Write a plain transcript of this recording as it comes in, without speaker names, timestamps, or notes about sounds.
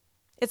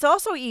It's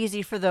also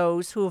easy for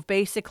those who have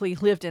basically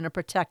lived in a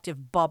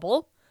protective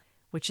bubble,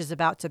 which is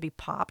about to be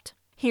popped,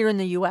 here in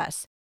the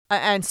U.S.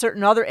 And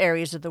certain other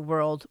areas of the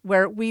world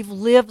where we've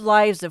lived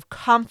lives of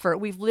comfort,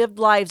 we've lived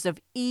lives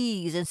of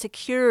ease and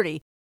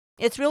security.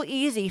 It's real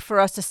easy for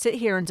us to sit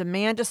here and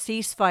demand a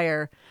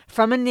ceasefire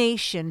from a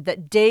nation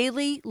that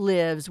daily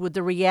lives with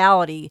the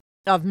reality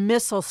of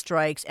missile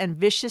strikes and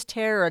vicious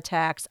terror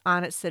attacks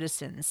on its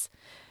citizens,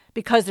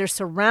 because they're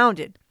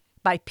surrounded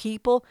by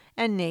people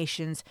and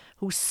nations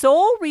whose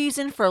sole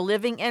reason for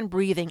living and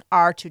breathing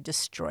are to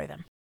destroy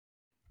them.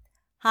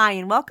 Hi,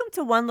 and welcome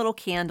to One Little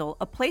Candle,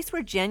 a place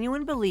where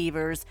genuine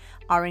believers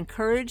are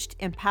encouraged,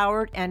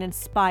 empowered, and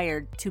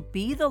inspired to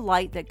be the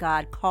light that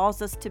God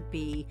calls us to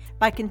be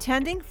by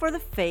contending for the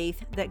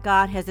faith that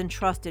God has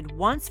entrusted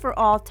once for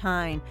all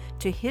time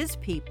to His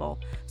people,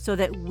 so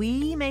that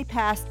we may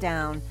pass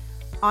down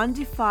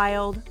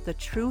undefiled the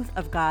truth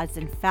of God's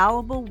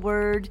infallible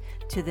word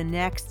to the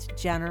next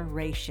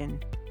generation.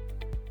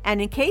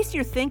 And in case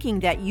you're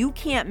thinking that you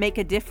can't make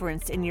a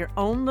difference in your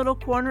own little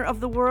corner of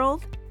the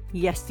world,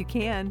 yes, you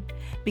can,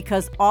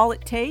 because all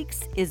it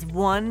takes is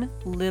one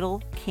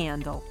little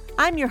candle.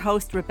 I'm your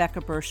host,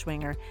 Rebecca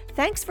Berschwinger.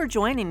 Thanks for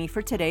joining me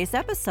for today's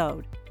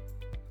episode.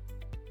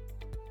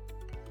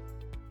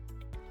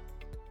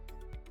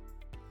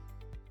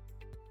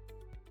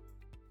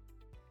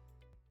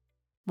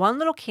 One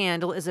Little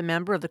Candle is a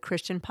member of the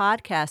Christian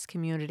podcast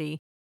community,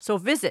 so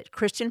visit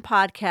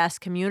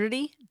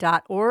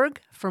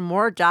christianpodcastcommunity.org for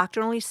more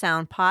doctrinally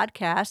sound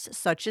podcasts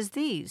such as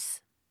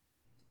these.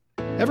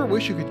 Ever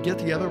wish you could get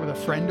together with a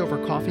friend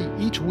over coffee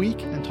each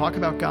week and talk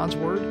about God's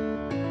Word?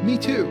 Me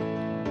too.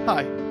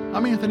 Hi,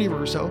 I'm Anthony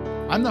Russo.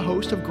 I'm the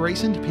host of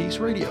Grace and Peace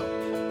Radio.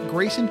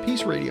 Grace and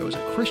Peace Radio is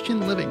a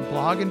Christian living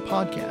blog and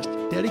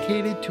podcast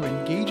dedicated to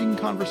engaging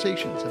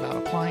conversations about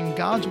applying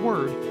God's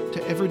Word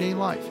to everyday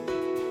life.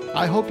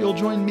 I hope you'll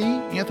join me,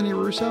 Anthony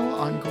Russo,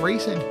 on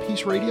Grace and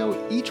Peace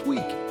Radio each week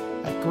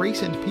at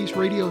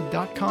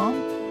graceandpeaceradio.com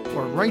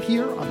or right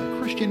here on the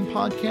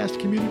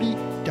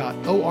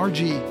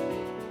christianpodcastcommunity.org.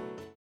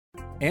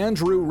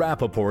 Andrew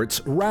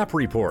Rappaport's Rap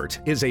Report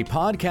is a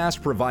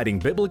podcast providing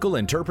biblical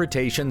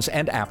interpretations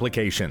and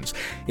applications.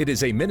 It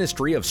is a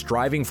ministry of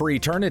Striving for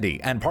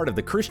Eternity and part of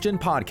the Christian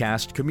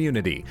podcast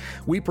community.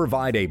 We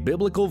provide a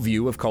biblical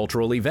view of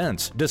cultural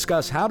events,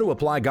 discuss how to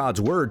apply God's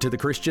Word to the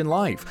Christian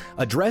life,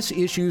 address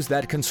issues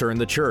that concern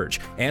the church,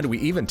 and we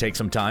even take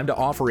some time to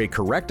offer a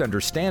correct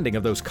understanding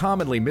of those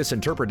commonly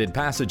misinterpreted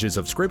passages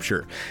of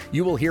Scripture.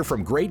 You will hear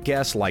from great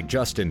guests like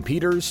Justin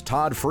Peters,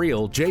 Todd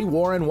Friel, J.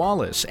 Warren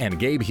Wallace, and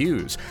Gabe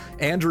Hughes.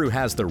 Andrew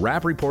has the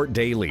Rap Report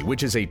Daily,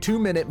 which is a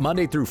 2-minute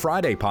Monday through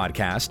Friday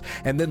podcast,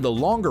 and then the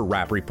longer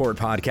Rap Report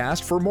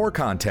podcast for more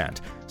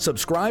content.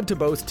 Subscribe to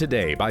both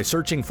today by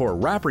searching for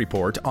Rap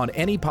Report on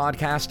any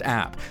podcast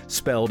app,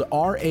 spelled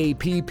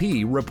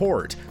RAPP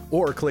Report,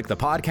 or click the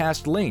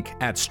podcast link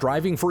at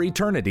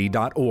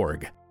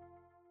strivingforeternity.org.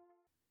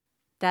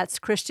 That's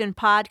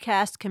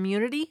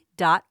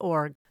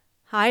christianpodcastcommunity.org.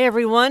 Hi,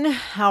 everyone.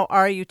 How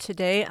are you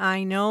today?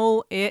 I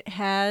know it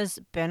has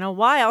been a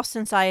while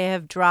since I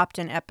have dropped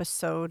an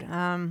episode.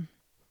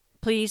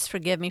 Please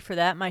forgive me for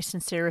that. My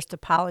sincerest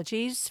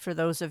apologies for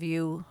those of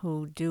you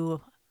who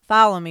do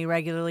follow me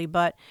regularly.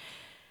 But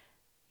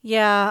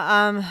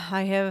yeah,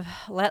 I have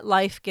let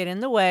life get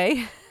in the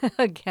way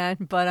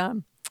again. But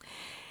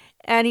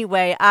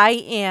anyway, I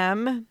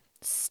am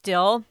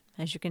still,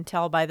 as you can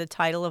tell by the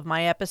title of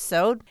my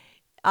episode,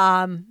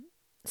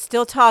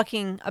 still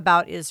talking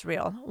about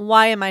Israel.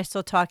 Why am I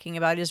still talking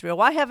about Israel?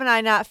 Why haven't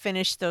I not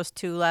finished those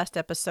 2 last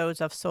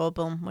episodes of Soul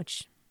Boom,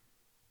 which,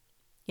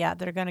 yeah,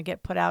 they're going to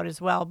get put out as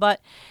well.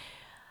 But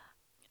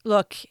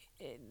look,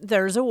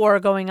 there's a war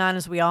going on,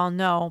 as we all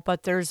know,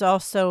 but there's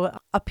also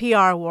a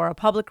PR war, a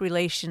public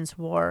relations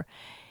war.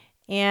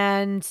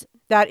 And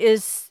that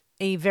is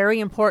a very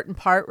important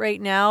part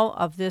right now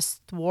of this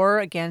war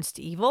against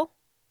evil,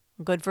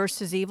 good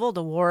versus evil,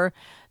 the war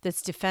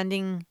that's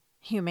defending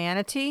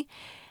humanity.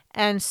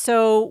 And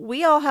so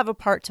we all have a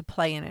part to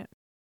play in it.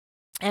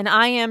 And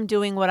I am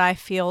doing what I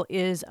feel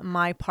is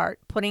my part,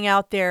 putting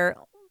out there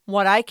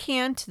what I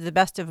can to the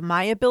best of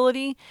my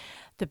ability,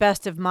 the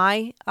best of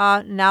my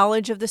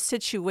knowledge of the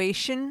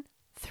situation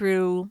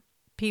through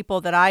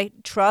people that I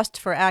trust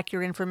for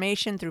accurate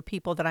information, through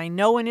people that I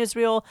know in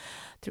Israel,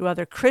 through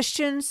other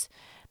Christians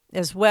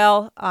as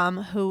well,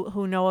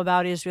 who know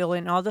about Israel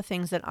and all the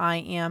things that I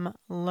am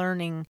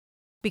learning.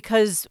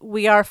 Because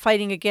we are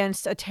fighting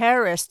against a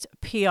terrorist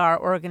PR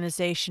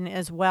organization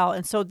as well.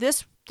 And so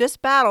this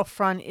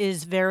battlefront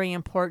is very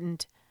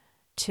important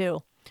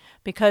too,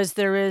 because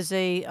there is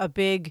a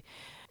big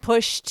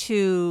push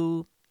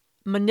to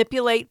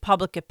manipulate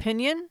public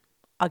opinion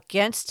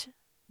against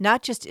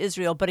not just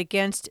Israel, but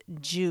against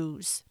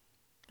Jews.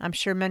 I'm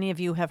sure many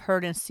of you have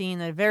heard and seen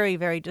the very,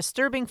 very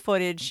disturbing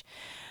footage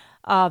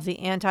of the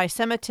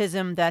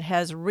anti-Semitism that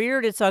has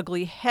reared its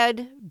ugly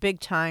head big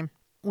time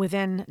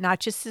within not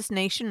just this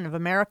nation of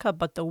America,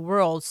 but the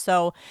world.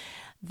 So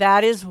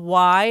that is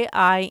why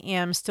I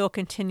am still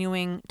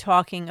continuing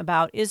talking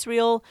about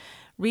Israel,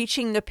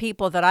 reaching the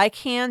people that I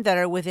can that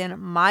are within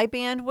my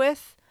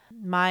bandwidth,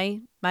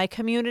 my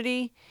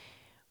community,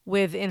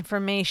 with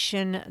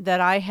information that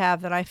I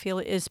have that I feel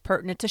is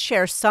pertinent to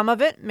share. Some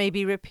of it may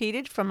be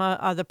repeated from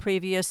the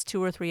previous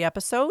 2 or 3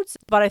 episodes,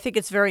 but I think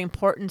it's very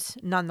important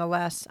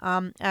nonetheless.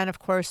 And of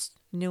course,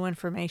 new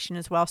information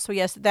as well. So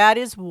yes, that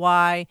is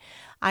why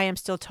I am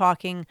still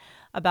talking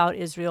about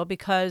Israel,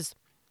 because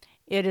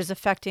it is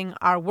affecting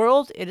our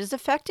world. It is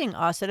affecting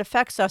us. It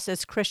affects us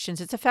as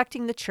Christians. It's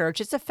affecting the church.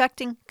 It's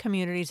affecting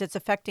communities. It's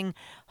affecting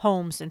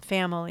homes and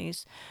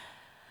families.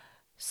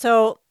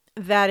 So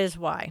that is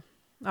why.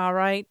 All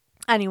right.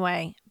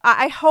 Anyway,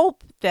 I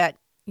hope that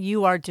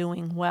you are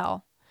doing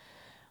well.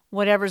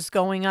 Whatever's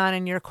going on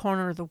in your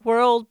corner of the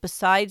world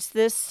besides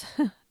this,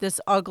 this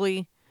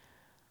ugly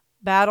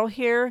battle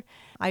here,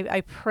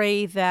 I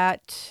pray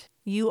that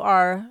you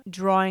are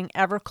drawing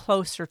ever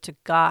closer to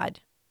God.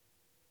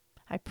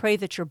 I pray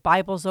that your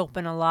Bible's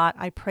open a lot.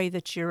 I pray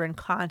that you're in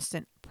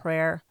constant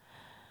prayer,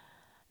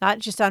 not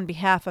just on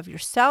behalf of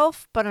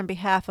yourself, but on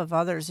behalf of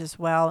others as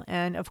well.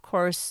 And of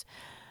course,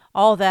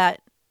 all that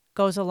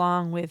goes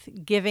along with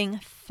giving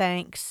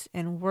thanks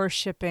and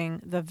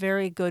worshiping the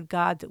very good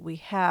God that we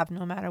have,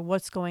 no matter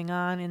what's going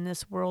on in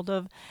this world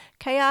of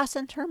chaos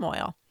and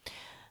turmoil.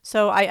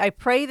 So I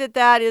pray that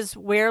that is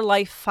where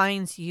life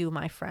finds you,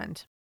 my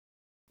friend.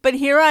 But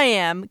here I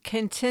am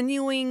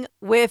continuing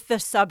with the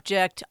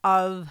subject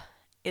of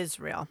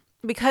Israel,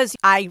 because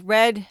I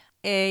read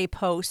a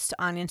post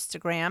on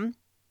Instagram.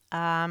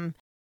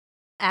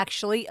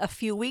 Actually, a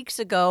few weeks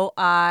ago,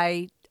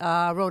 I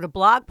wrote a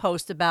blog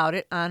post about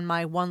it on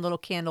my One Little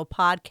Candle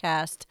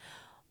podcast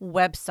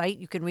website.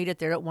 You can read it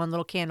there at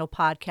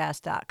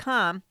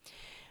onelittlecandlepodcast.com.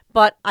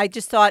 But I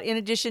just thought, in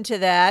addition to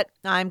that,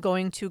 I'm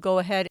going to go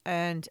ahead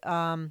and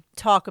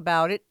talk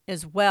about it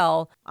as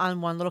well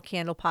on One Little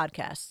Candle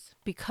Podcast,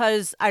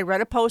 because I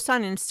read a post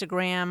on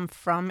Instagram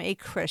from a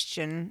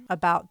Christian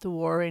about the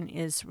war in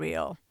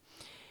Israel.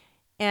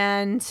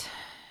 And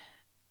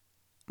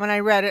when I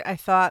read it, I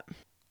thought,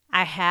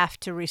 I have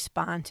to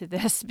respond to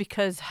this,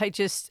 because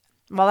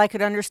while I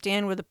could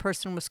understand where the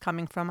person was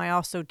coming from, I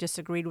also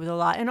disagreed with a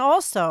lot. And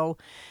also,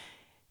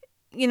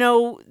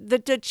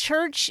 the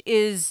church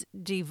is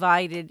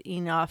divided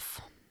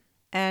enough.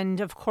 And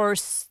of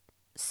course,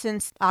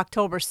 since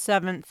October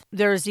 7th,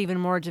 there is even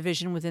more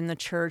division within the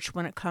church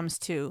when it comes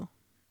to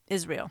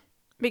Israel.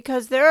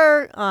 Because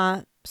there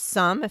are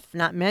some, if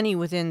not many,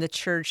 within the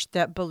church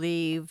that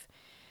believe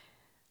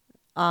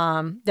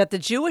that the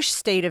Jewish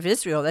state of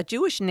Israel, that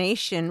Jewish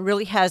nation,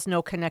 really has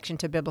no connection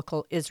to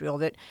biblical Israel,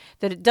 that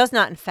it does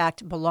not, in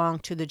fact, belong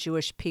to the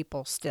Jewish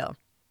people still,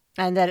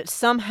 and that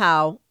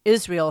somehow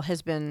Israel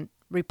has been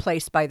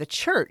replaced by the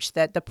church,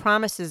 that the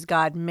promises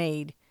God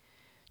made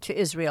to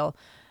Israel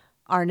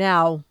are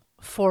now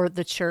for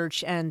the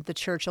church and the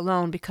church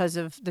alone because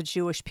of the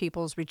Jewish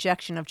people's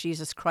rejection of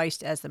Jesus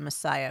Christ as the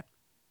Messiah.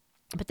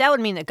 But that would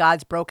mean that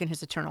God's broken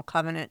his eternal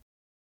covenant.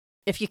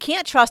 If you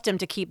can't trust him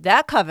to keep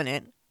that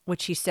covenant,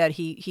 which he said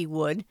he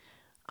would,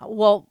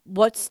 well,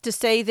 what's to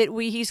say that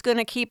he's going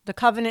to keep the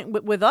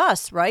covenant with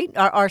us, right?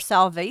 Our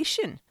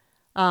salvation,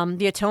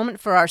 the atonement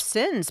for our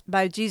sins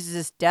by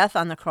Jesus' death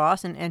on the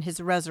cross and his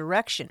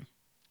resurrection.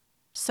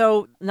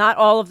 So not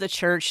all of the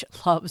church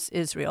loves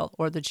Israel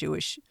or the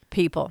Jewish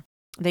people.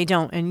 They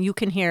don't. And you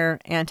can hear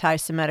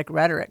anti-Semitic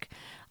rhetoric,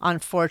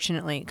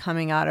 unfortunately,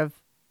 coming out of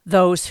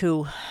those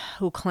who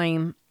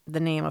claim the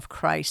name of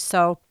Christ.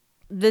 So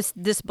this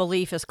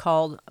belief is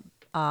called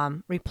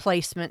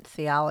replacement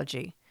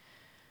theology.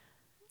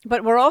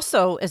 But we're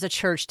also, as a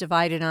church,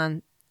 divided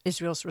on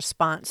Israel's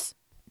response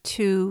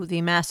to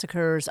the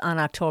massacres on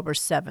October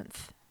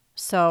 7th.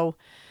 So,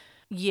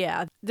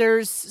 yeah,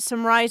 there's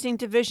some rising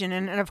division.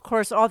 And of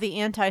course, all the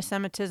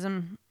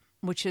anti-Semitism,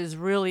 which has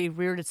really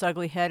reared its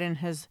ugly head and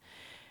has,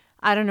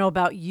 I don't know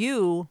about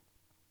you,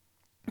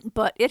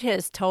 but it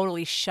has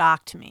totally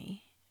shocked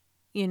me.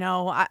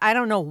 I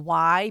don't know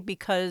why,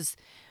 because,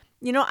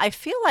 I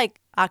feel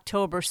like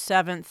October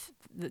 7th,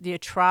 the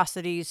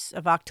atrocities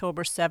of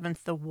October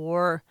 7th, the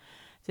war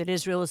that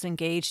Israel is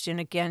engaged in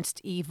against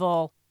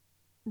evil,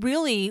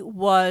 really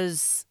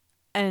was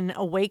an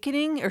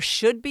awakening, or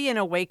should be an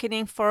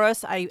awakening for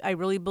us. I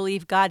really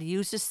believe God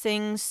uses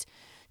things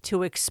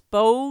to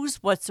expose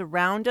what's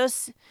around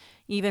us,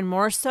 even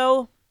more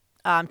so,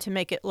 to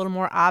make it a little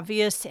more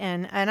obvious.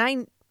 And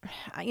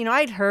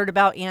I'd heard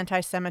about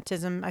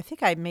anti-Semitism. I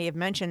think I may have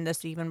mentioned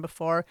this even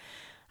before.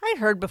 I'd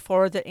heard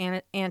before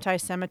that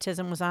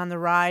anti-Semitism was on the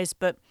rise,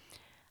 but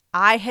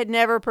I had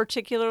never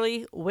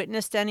particularly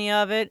witnessed any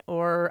of it,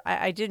 or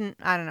I don't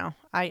know.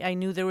 I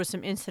knew there was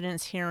some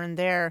incidents here and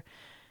there.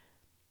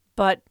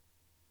 But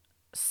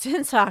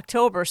since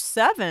October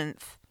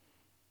 7th,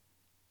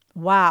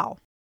 wow.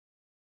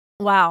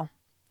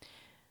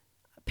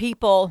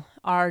 People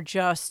are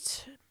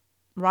just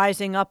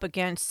rising up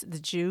against the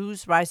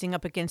Jews, rising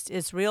up against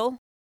Israel.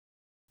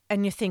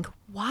 And you think,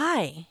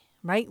 why,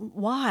 right?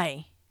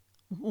 Why?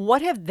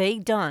 What have they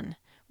done?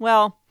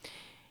 Well,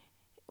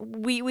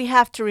 we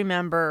have to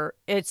remember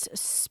it's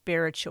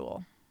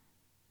spiritual,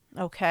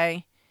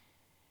 okay?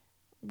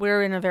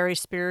 we're in a very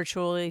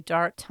spiritually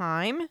dark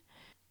time,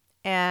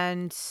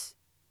 and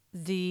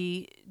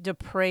the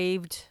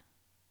depraved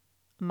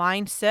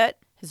mindset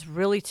has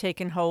really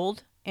taken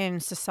hold in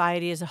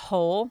society as a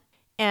whole.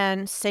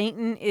 And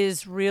Satan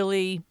is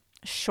really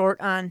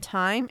short on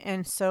time.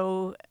 And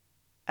so,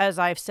 as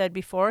I've said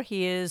before,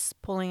 he is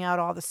pulling out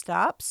all the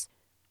stops.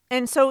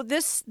 And so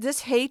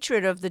this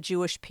hatred of the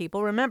Jewish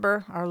people,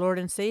 remember, our Lord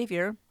and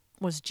Savior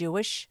was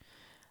Jewish.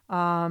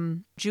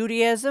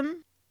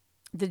 Judaism,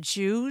 the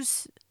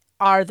Jews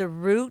are the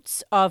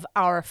roots of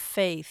our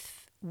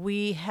faith.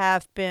 We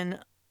have been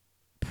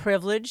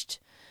privileged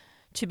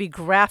to be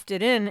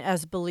grafted in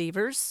as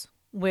believers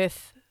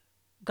with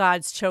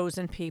God's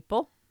chosen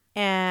people.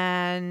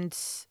 And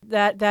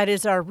that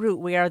is our root.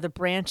 We are the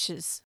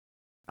branches.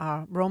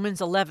 Romans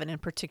 11 in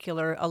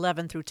particular,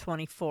 11 through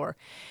 24.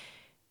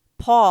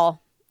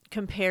 Paul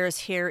compares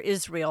here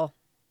Israel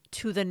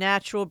to the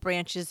natural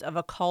branches of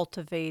a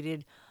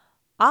cultivated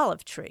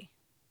olive tree.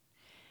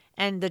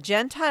 And the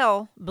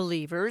Gentile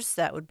believers,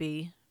 that would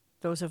be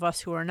those of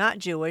us who are not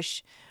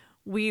Jewish,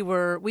 we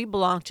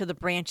belong to the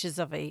branches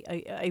of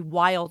a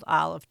wild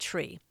olive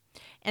tree.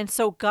 And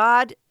so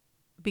God,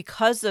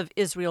 because of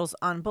Israel's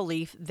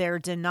unbelief, their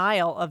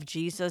denial of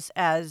Jesus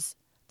as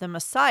the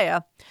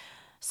Messiah,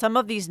 some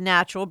of these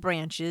natural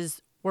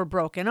branches were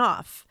broken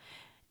off.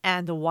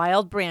 And the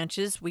wild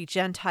branches, we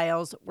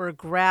Gentiles, were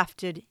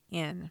grafted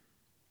in.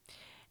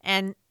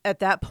 And at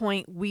that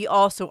point, we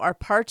also are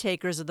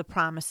partakers of the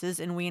promises,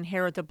 and we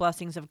inherit the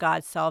blessings of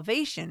God's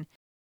salvation,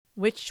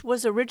 which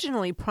was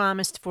originally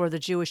promised for the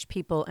Jewish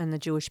people and the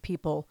Jewish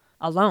people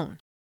alone.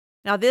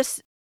 Now,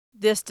 this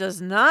does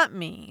not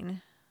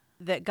mean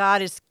that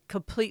God is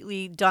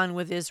completely done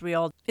with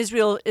Israel.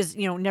 Israel is,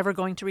 never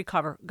going to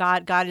recover.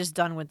 God is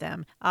done with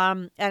them.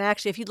 And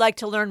actually, if you'd like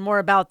to learn more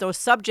about those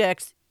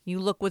subjects, you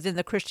look within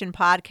the Christian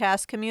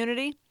podcast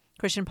community,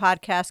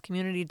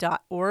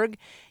 christianpodcastcommunity.org.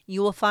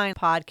 You will find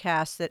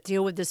podcasts that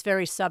deal with this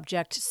very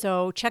subject.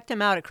 So check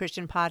them out at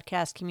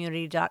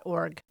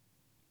christianpodcastcommunity.org.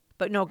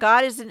 But no,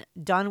 God isn't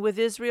done with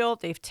Israel.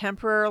 They've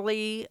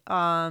temporarily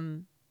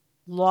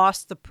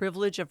lost the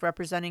privilege of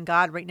representing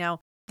God. Right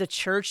now, the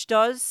church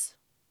does.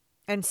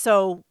 And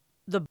so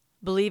the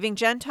believing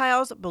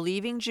Gentiles,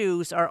 believing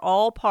Jews are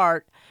all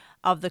part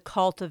of the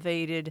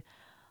cultivated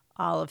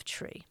olive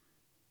tree.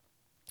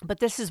 But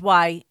this is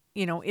why,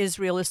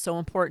 Israel is so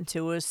important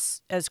to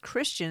us as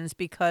Christians,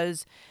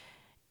 because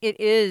it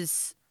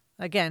is,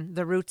 again,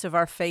 the roots of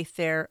our faith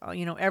there.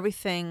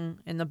 Everything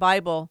in the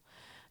Bible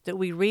that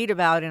we read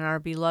about in our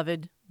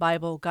beloved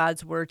Bible,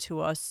 God's word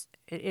to us,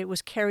 it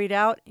was carried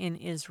out in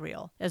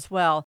Israel as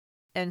well.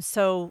 And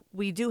so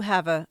we do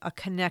have a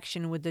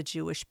connection with the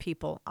Jewish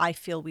people. I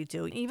feel we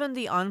do. Even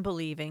the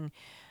unbelieving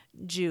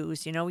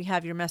Jews, we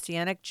have your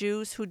Messianic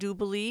Jews who do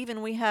believe,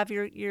 and we have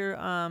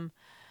your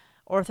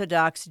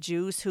Orthodox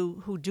Jews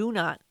who do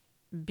not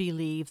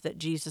believe that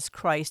Jesus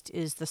Christ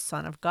is the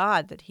Son of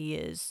God, that he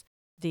is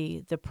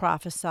the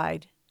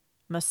prophesied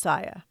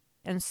Messiah.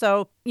 And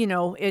so,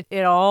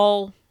 it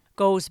all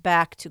goes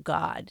back to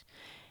God.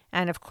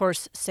 And of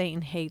course,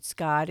 Satan hates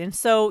God. And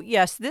so,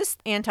 yes, this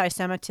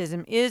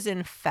anti-Semitism is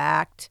in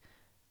fact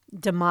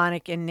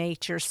demonic in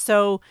nature.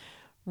 So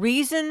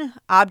reason,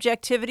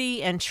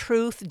 objectivity, and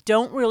truth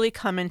don't really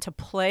come into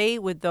play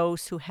with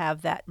those who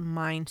have that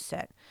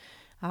mindset.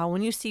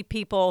 When you see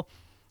people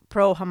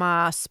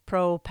pro-Hamas,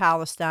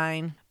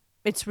 pro-Palestine,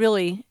 it's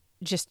really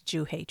just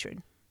Jew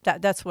hatred.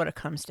 That's what it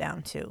comes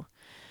down to.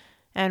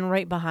 And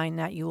right behind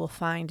that, you will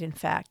find, in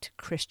fact,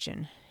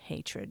 Christian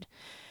hatred.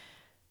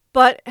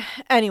 But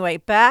anyway,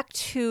 back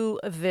to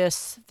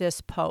this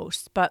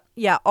post. But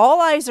yeah, all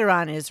eyes are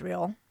on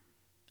Israel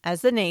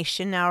as the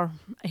nation. Now,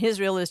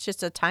 Israel is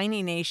just a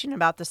tiny nation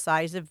about the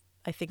size of,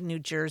 I think, New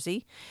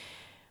Jersey.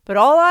 But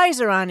all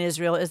eyes are on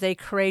Israel as they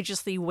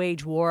courageously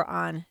wage war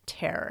on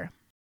terror.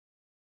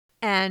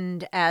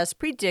 And as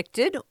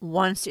predicted,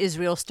 once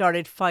Israel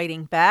started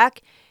fighting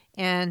back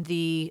and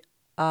the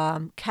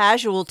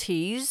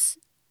casualties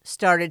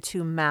started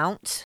to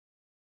mount,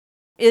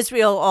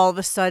 Israel all of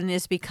a sudden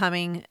is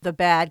becoming the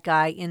bad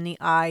guy in the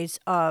eyes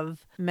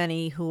of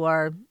many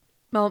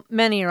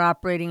many are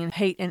operating in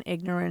hate and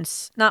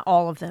ignorance. Not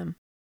all of them,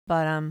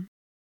 but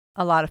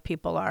a lot of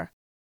people are.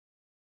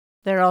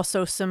 There are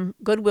also some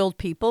good-willed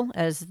people,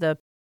 as the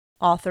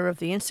author of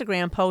the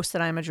Instagram post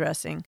that I'm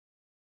addressing,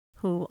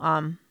 who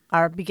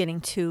are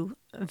beginning to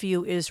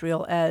view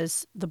Israel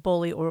as the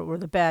bully or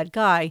the bad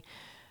guy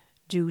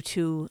due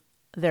to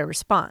their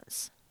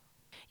response.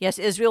 Yes,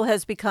 Israel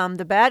has become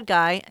the bad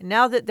guy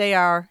now that they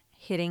are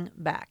hitting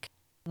back.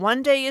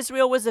 One day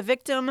Israel was a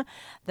victim,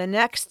 the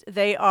next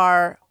they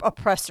are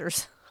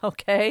oppressors,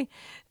 okay?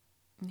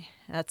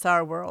 That's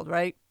our world,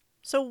 right?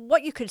 So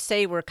what you could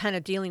say we're kind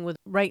of dealing with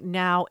right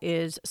now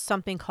is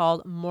something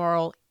called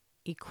moral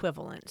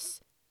equivalence.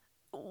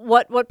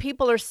 What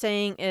people are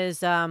saying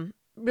is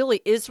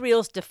really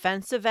Israel's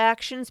defensive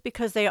actions,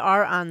 because they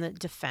are on the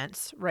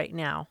defense right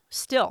now,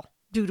 still.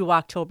 Due to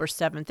October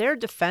 7th, they're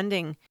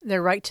defending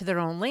their right to their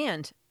own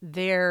land.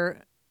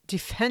 They're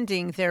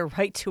defending their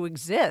right to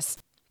exist.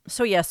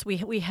 So yes,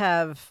 we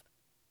have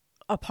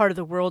a part of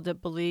the world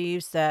that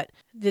believes that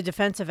the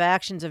defensive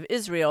actions of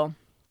Israel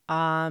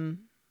are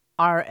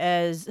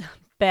as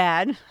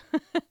bad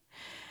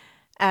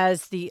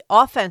as the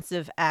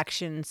offensive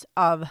actions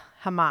of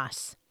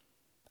Hamas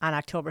on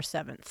October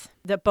 7th,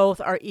 that both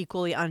are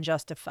equally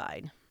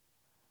unjustified.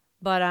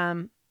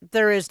 But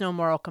there is no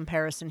moral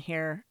comparison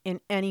here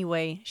in any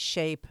way,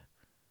 shape,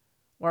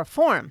 or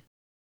form.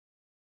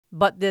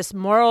 But this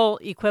moral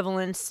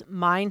equivalence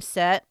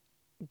mindset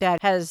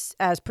that has,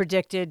 as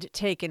predicted,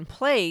 taken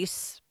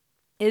place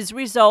is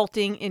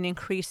resulting in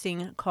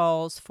increasing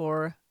calls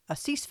for a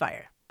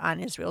ceasefire on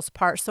Israel's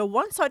part. So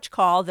one such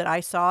call that I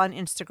saw on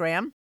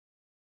Instagram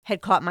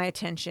had caught my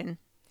attention.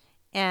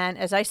 And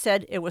as I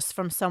said, it was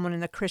from someone in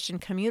the Christian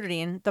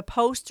community. And the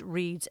post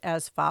reads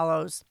as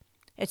follows.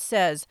 It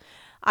says,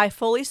 I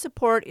fully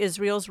support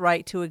Israel's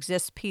right to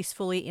exist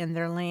peacefully in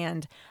their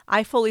land.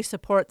 I fully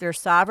support their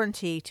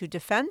sovereignty to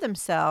defend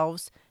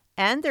themselves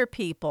and their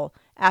people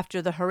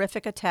after the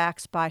horrific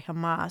attacks by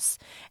Hamas.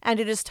 And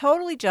it is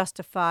totally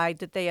justified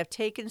that they have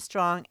taken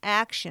strong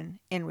action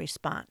in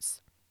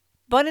response.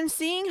 But in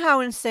seeing how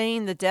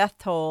insane the death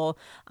toll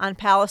on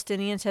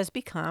Palestinians has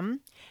become,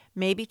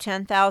 maybe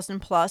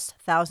 10,000 plus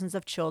thousands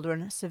of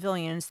children,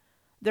 civilians,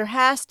 there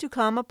has to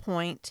come a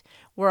point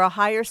where a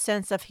higher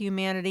sense of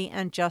humanity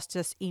and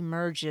justice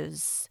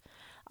emerges.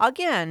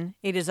 Again,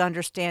 it is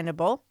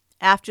understandable.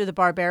 After the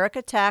barbaric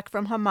attack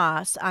from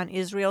Hamas on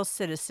Israel's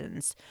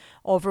citizens,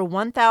 over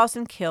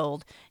 1,000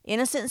 killed,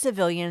 innocent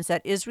civilians,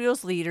 that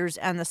Israel's leaders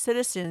and the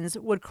citizens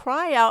would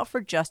cry out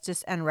for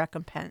justice and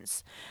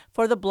recompense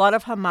for the blood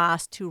of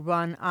Hamas to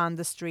run on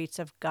the streets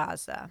of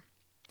Gaza.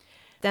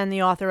 Then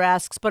the author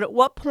asks, but at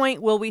what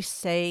point will we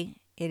say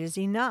it is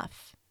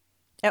enough?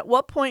 At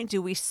what point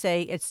do we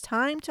say it's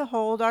time to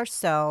hold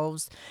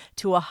ourselves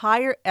to a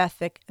higher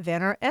ethic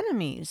than our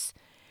enemies?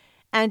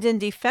 And in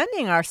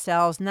defending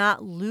ourselves,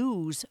 not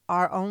lose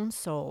our own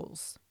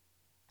souls.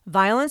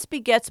 Violence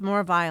begets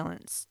more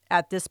violence.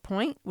 At this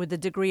point, with the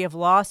degree of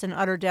loss and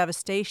utter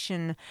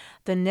devastation,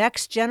 the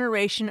next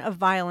generation of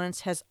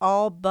violence has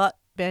all but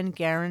been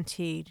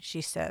guaranteed, she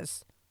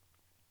says.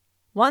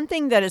 One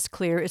thing that is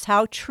clear is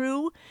how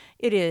true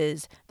it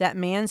is that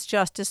man's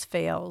justice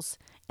fails,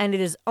 and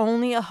it is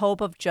only a hope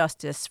of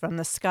justice from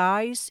the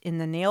skies in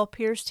the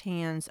nail-pierced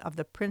hands of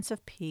the Prince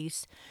of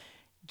Peace,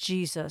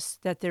 Jesus,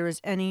 that there is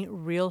any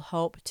real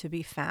hope to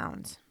be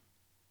found.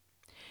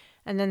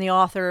 And then the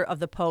author of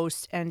the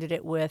post ended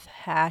it with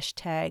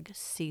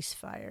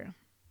 #ceasefire.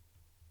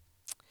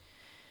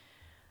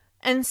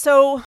 And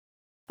so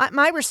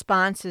my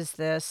response is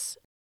this.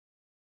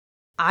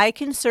 I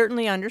can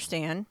certainly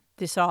understand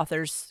this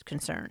author's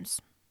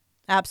concerns.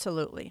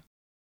 Absolutely.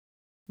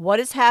 What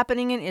is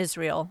happening in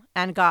Israel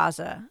and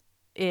Gaza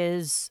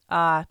is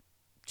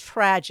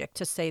tragic,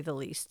 to say the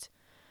least.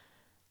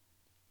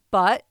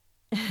 But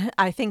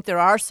I think there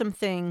are some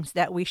things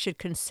that we should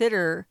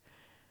consider,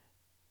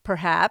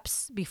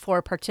 perhaps,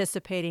 before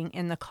participating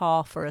in the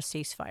call for a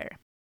ceasefire.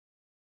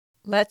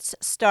 Let's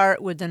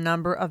start with the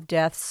number of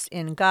deaths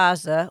in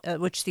Gaza,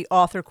 which the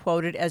author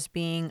quoted as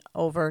being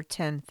over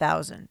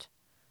 10,000.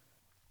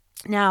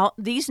 Now,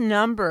 these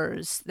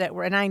numbers that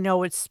were, and I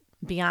know it's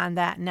beyond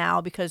that now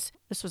because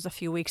this was a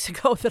few weeks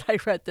ago that I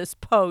read this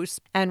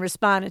post and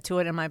responded to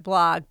it in my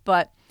blog,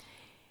 but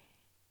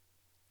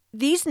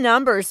these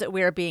numbers that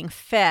we are being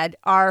fed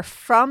are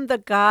from the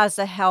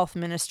Gaza Health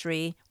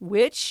Ministry,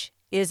 which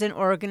is an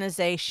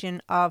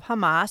organization of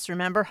Hamas.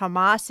 Remember,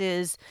 Hamas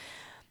is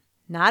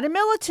not a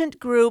militant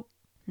group,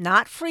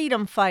 not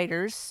freedom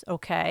fighters,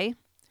 okay?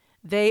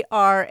 They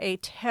are a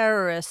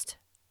terrorist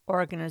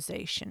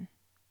organization.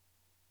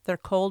 They're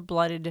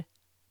cold-blooded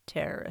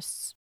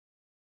terrorists.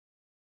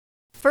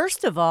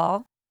 First of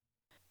all,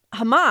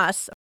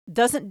 Hamas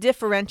doesn't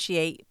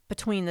differentiate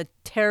between the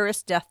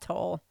terrorist death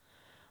toll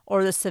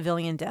or the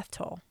civilian death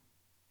toll,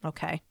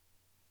 okay?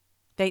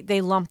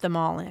 They lump them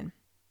all in.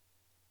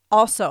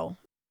 Also,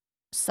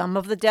 some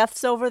of the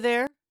deaths over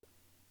there,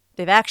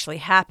 they've actually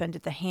happened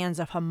at the hands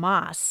of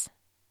Hamas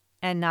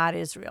and not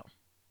Israel.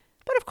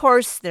 But of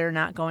course, they're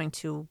not going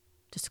to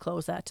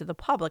disclose that to the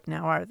public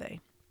now, are they?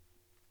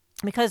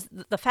 Because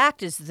the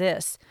fact is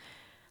this,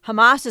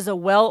 Hamas is a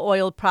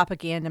well-oiled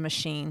propaganda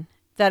machine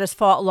that has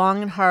fought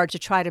long and hard to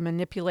try to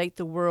manipulate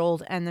the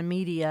world and the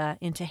media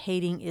into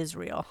hating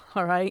Israel,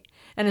 all right?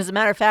 And as a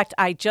matter of fact,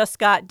 I just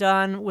got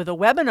done with a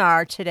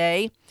webinar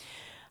today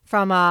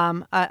from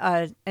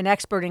an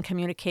expert in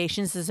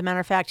communications. As a matter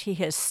of fact, he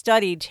has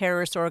studied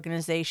terrorist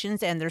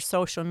organizations and their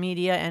social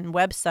media and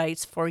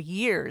websites for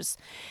years.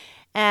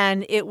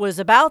 And it was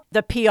about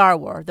the PR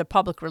war, the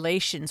public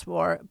relations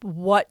war,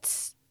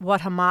 what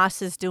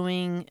Hamas is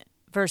doing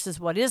versus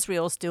what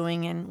Israel's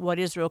doing and what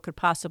Israel could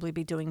possibly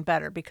be doing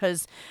better.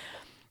 Because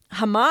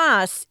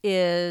Hamas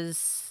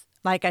is,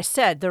 like I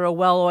said, they're a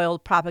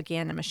well-oiled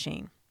propaganda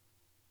machine.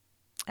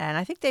 And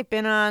I think they've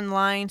been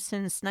online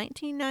since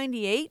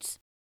 1998.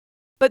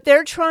 But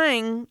they're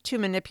trying to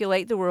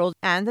manipulate the world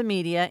and the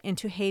media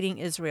into hating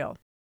Israel.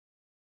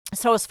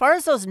 So as far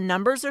as those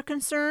numbers are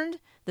concerned,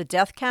 the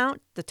death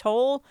count, the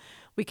toll,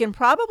 we can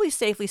probably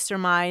safely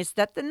surmise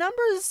that the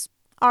numbers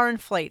are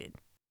inflated.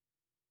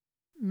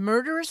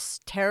 Murderous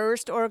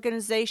terrorist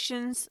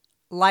organizations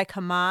like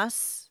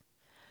Hamas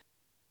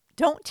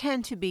don't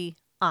tend to be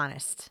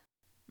honest.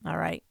 All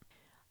right.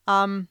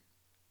 Not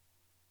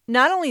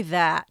only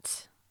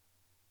that,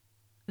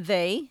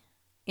 they,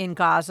 in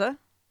Gaza,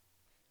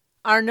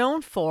 are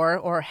known for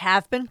or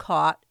have been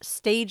caught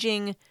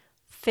staging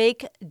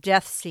fake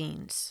death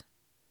scenes.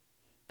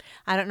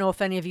 I don't know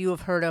if any of you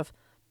have heard of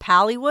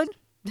Pallywood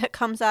that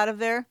comes out of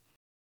there,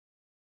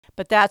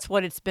 but that's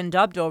what it's been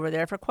dubbed over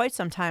there for quite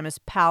some time as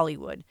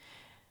Pallywood.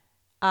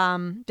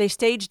 They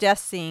stage death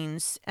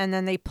scenes and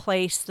then they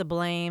place the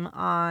blame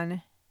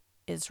on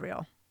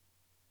Israel.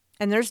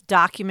 And there's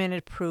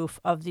documented proof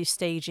of the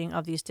staging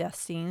of these death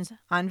scenes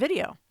on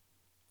video.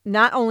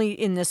 Not only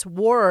in this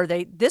war are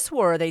they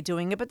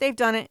doing it, but they've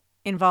done it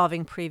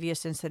involving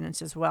previous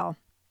incidents as well.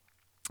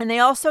 And they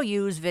also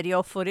use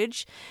video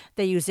footage.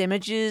 They use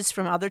images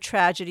from other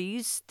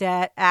tragedies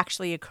that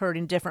actually occurred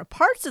in different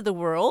parts of the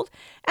world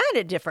and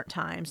at different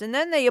times. And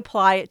then they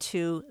apply it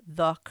to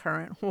the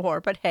current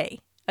war. But hey,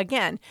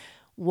 again,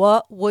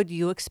 what would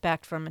you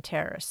expect from a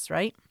terrorist,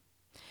 right?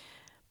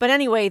 But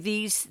anyway,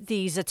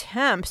 these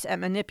attempts at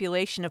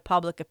manipulation of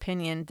public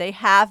opinion, they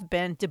have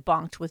been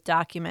debunked with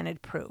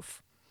documented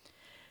proof.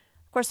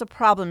 Of course, the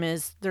problem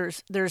is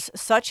there's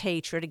such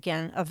hatred,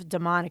 again, of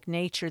demonic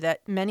nature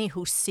that many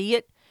who see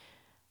it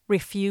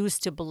refuse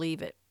to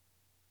believe it.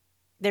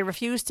 They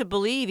refuse to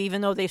believe,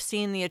 even though they've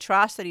seen the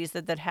atrocities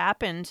that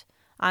happened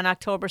on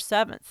October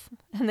 7th,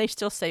 and they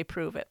still say,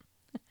 prove it.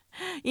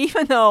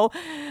 Even though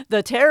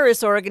the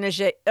terrorist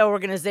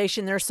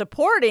organization they're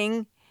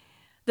supporting,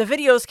 the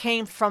videos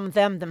came from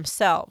them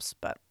themselves.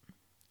 But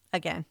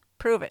again,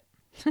 prove it.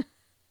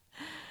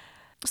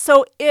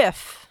 So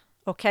if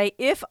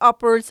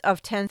upwards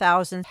of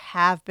 10,000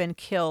 have been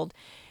killed,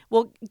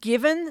 well,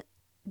 given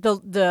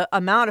the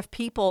amount of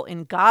people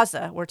in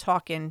Gaza, we're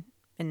talking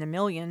in the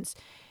millions.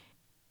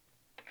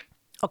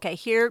 Okay,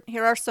 here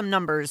are some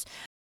numbers.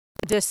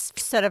 This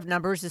set of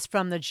numbers is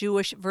from the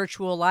Jewish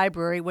Virtual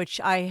Library, which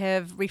I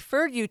have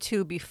referred you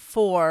to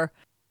before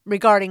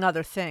regarding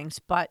other things.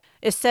 But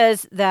it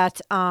says that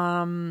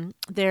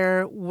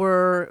there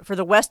were, for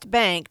the West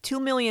Bank,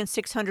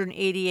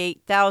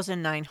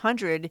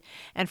 2,688,900,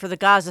 and for the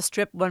Gaza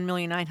Strip,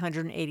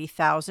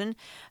 1,980,000.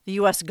 The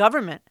U.S.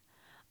 government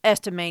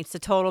estimates the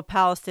total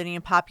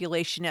Palestinian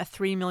population at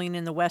 3 million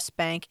in the West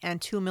Bank and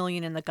 2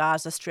 million in the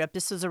Gaza Strip.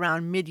 This is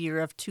around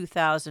mid-year of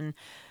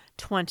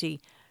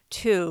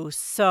 2022.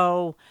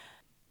 So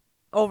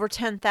over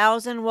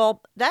 10,000,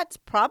 well, that's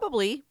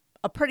probably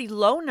a pretty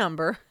low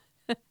number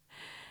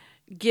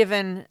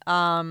given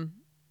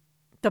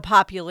the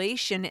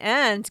population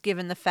and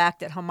given the fact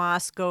that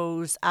Hamas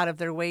goes out of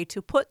their way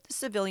to put the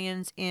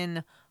civilians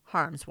in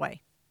harm's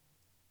way.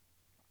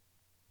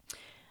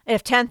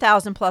 If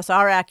 10,000 plus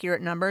are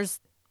accurate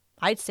numbers,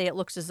 I'd say it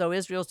looks as though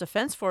Israel's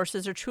defense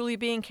forces are truly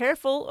being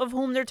careful of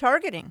whom they're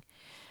targeting.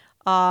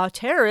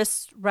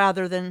 Terrorists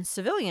rather than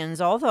civilians,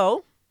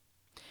 although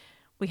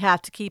we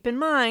have to keep in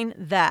mind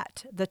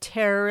that the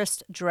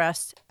terrorists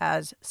dress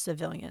as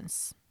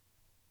civilians.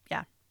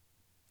 Yeah.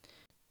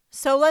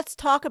 So let's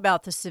talk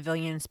about the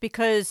civilians,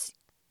 because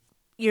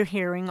you're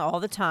hearing all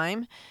the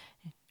time,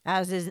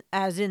 as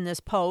in this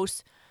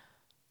post,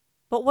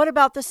 but what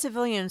about the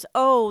civilians?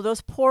 Oh,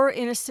 those poor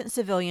innocent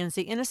civilians,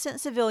 the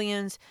innocent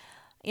civilians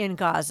in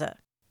Gaza.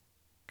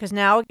 Because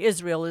now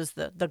Israel is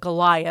the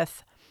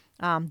Goliath,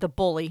 the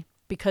bully,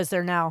 because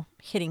they're now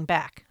hitting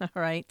back, all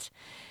right?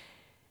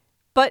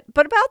 But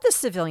about the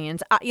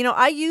civilians,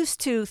 I used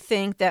to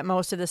think that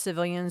most of the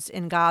civilians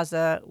in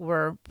Gaza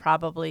were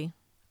probably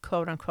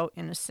quote-unquote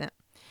innocent.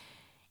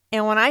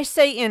 And when I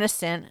say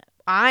innocent,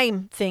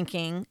 I'm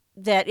thinking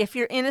that if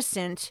you're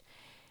innocent,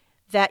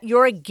 that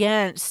you're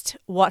against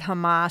what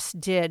Hamas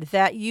did,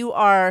 that you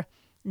are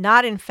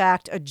not, in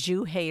fact, a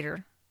Jew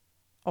hater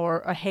or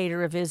a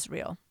hater of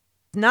Israel,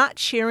 not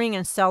cheering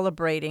and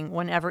celebrating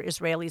whenever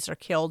Israelis are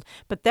killed.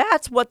 But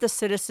that's what the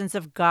citizens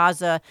of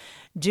Gaza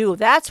do.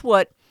 That's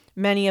what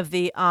many of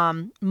the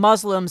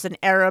Muslims and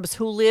Arabs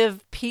who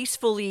live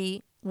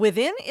peacefully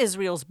within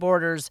Israel's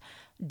borders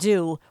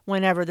do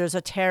whenever there's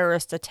a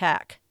terrorist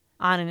attack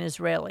on an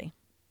Israeli.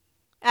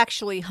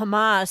 Actually,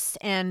 Hamas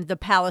and the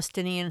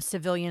Palestinian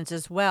civilians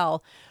as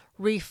well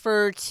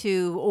refer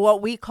to what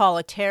we call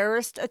a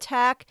terrorist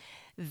attack.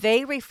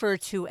 They refer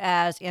to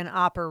as an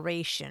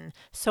operation.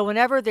 So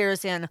whenever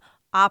there's an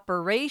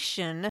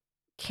operation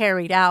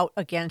carried out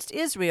against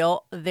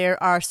Israel,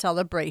 there are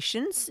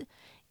celebrations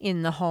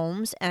in the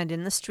homes and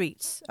in the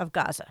streets of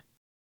Gaza.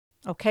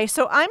 Okay,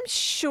 so I'm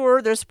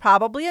sure there's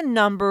probably a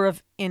number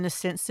of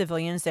innocent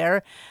civilians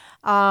there.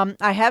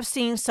 I have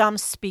seen some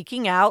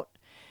speaking out.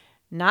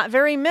 Not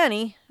very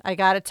many, I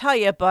got to tell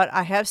you, but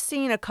I have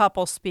seen a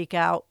couple speak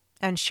out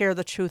and share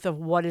the truth of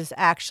what is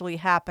actually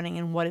happening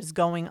and what is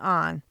going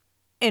on.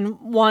 And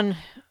one,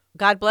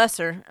 God bless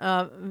her,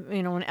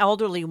 an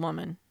elderly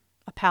woman,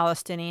 a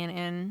Palestinian,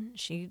 and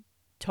she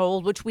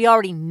told, which we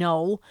already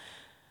know,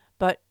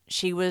 but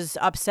she was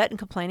upset and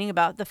complaining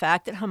about the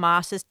fact that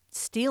Hamas is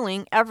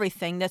stealing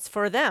everything that's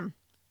for them.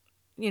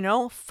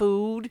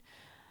 Food,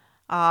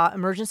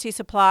 emergency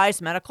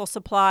supplies, medical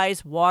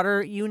supplies,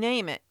 water, you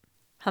name it.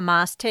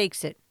 Hamas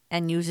takes it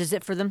and uses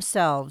it for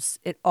themselves.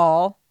 It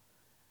all,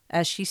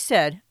 as she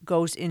said,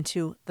 goes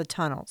into the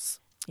tunnels.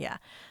 Yeah.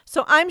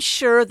 So I'm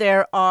sure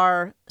there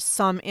are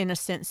some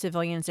innocent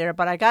civilians there,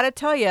 but I got to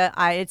tell you,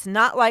 it's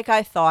not like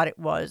I thought it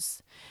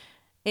was.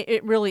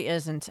 It really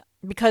isn't.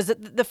 Because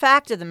the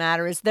fact of the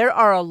matter is there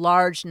are a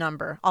large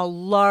number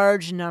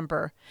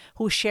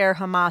who share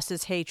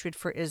Hamas's hatred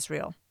for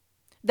Israel.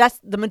 That's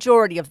the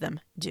majority of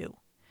them do.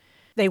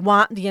 They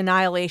want the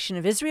annihilation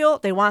of Israel.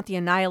 They want the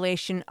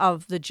annihilation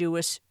of the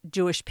Jewish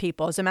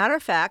people. As a matter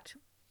of fact,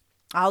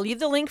 I'll leave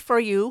the link for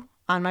you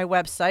on my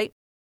website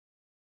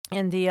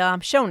in the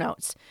show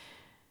notes.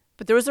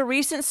 But there was a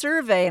recent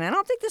survey, and I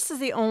don't think this is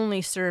the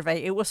only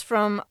survey. It was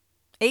from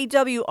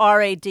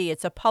AWRAD.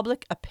 It's a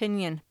public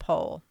opinion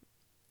poll.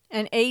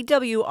 And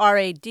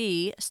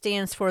AWRAD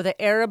stands for the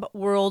Arab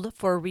World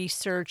for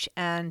Research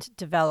and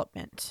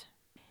Development.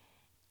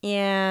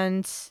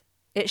 And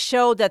it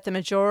showed that the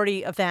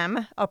majority of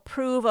them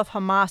approve of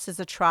Hamas's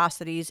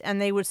atrocities and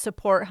they would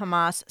support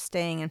Hamas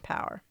staying in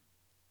power.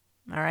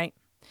 All right.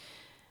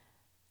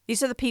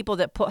 These are the people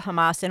that put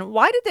Hamas in.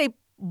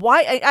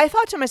 I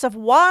thought to myself,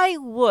 why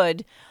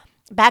would,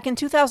 back in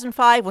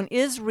 2005, when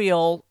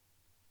Israel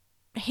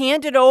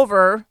handed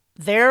over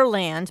their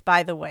land,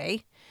 by the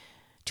way,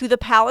 to the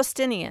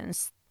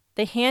Palestinians,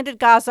 they handed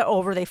Gaza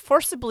over, they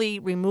forcibly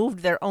removed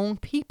their own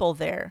people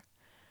there.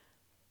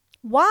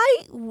 Why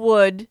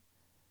would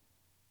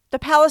the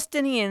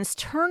Palestinians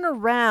turn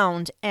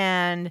around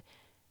and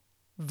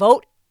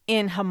vote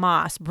in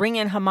Hamas, bring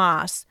in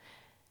Hamas?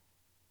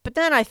 But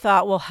then I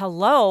thought, well,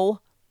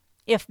 hello,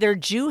 if they're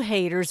Jew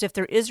haters, if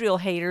they're Israel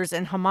haters,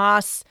 and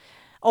Hamas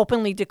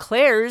openly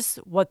declares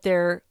what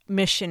their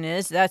mission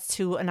is, that's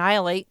to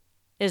annihilate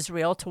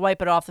Israel, to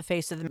wipe it off the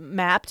face of the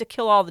map, to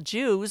kill all the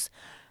Jews.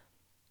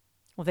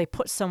 Well, they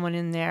put someone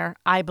in there,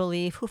 I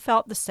believe, who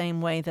felt the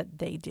same way that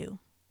they do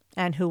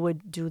and who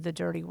would do the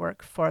dirty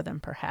work for them,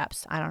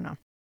 perhaps. I don't know.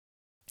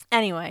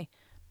 Anyway,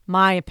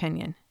 my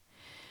opinion.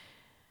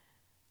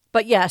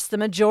 But yes, the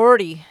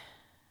majority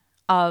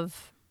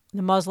of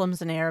the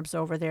Muslims and Arabs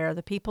over there,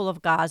 the people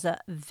of Gaza,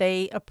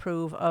 they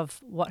approve of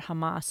what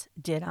Hamas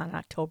did on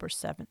October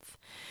 7th.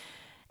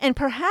 And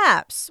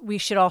perhaps we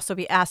should also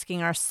be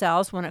asking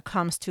ourselves when it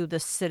comes to the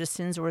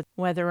citizens, or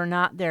whether or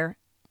not they're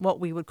what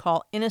we would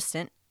call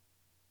innocent,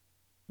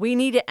 we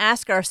need to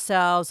ask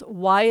ourselves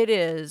why it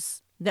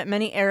is that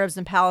many Arabs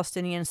and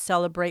Palestinians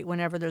celebrate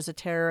whenever there's a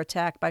terror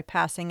attack by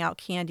passing out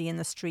candy in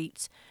the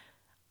streets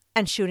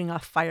and shooting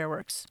off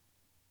fireworks.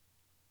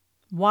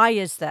 Why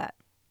is that?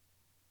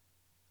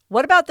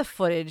 What about the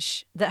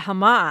footage that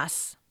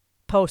Hamas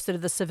posted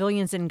of the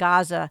civilians in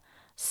Gaza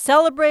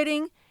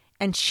celebrating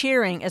and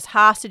cheering as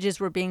hostages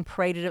were being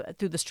paraded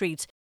through the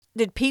streets?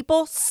 Did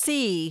people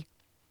see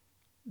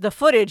the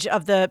footage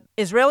of the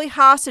Israeli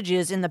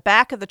hostages in the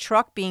back of the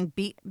truck being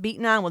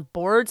beaten on with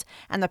boards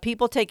and the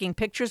people taking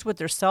pictures with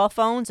their cell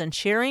phones and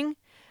cheering?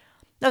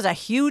 There was a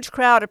huge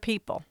crowd of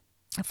people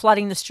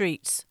flooding the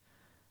streets,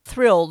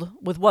 thrilled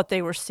with what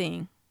they were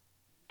seeing.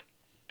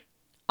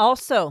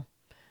 Also,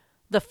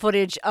 the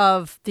footage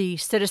of the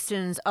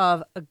citizens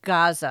of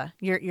Gaza,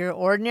 your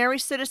ordinary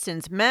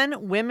citizens,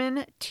 men,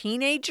 women,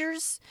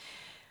 teenagers,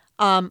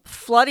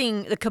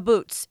 flooding the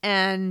kibbutz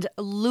and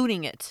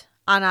looting it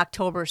on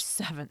October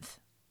 7th,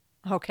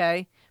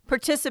 okay?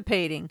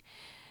 Participating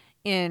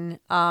in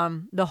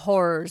the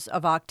horrors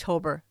of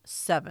October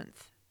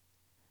 7th.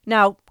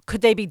 Now,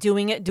 could they be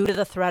doing it due to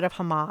the threat of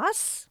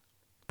Hamas?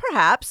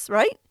 Perhaps,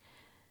 right?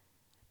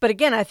 But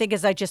again, I think,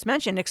 as I just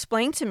mentioned,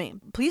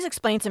 please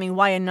explain to me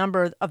why a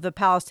number of the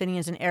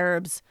Palestinians and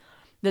Arabs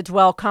that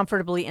dwell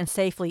comfortably and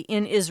safely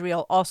in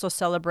Israel also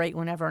celebrate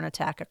whenever an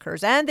attack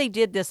occurs. And they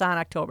did this on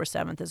October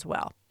 7th as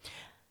well.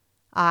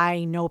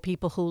 I know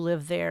people who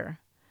live there,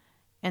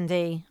 and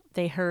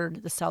they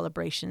heard the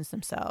celebrations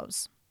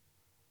themselves,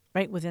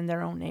 right within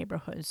their own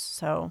neighborhoods.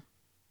 So,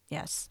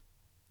 yes.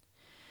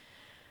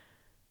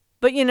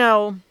 But,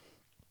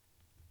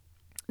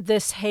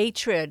 this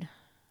hatred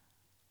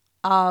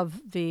of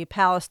the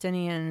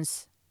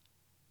Palestinians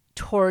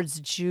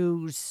towards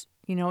Jews,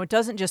 it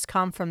doesn't just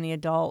come from the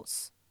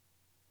adults.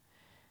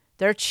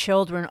 Their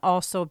children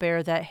also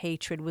bear that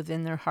hatred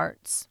within their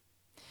hearts.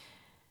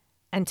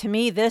 And to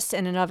me, this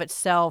in and of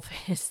itself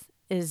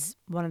is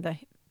one of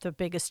the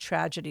biggest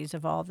tragedies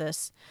of all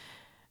this.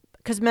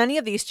 Because many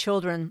of these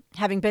children,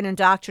 having been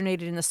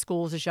indoctrinated in the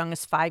schools as young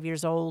as 5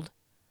 years old,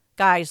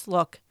 guys,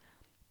 look,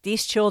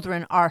 these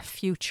children are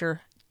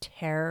future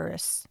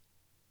terrorists.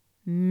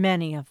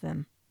 Many of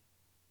them.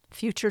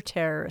 Future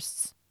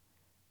terrorists.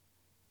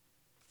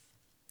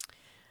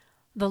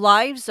 The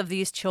lives of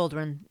these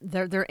children,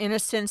 their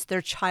innocence,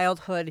 their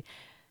childhood,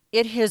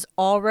 it has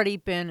already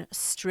been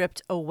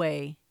stripped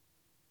away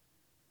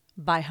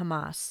by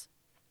Hamas.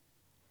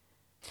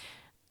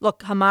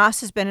 Look,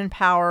 Hamas has been in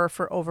power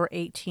for over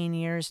 18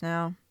 years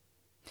now.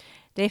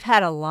 They've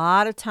had a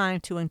lot of time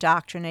to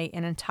indoctrinate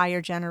an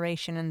entire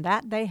generation, and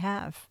that they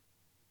have.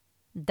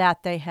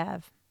 That they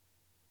have.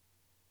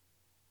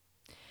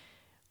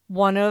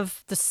 One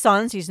of the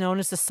sons, he's known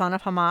as the son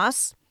of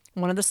Hamas,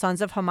 one of the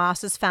sons of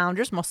Hamas's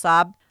founders,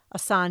 Mossab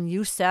Hassan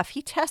Youssef,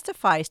 he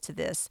testifies to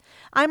this.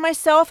 I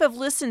myself have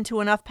listened to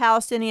enough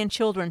Palestinian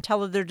children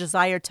tell of their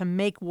desire to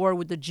make war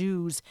with the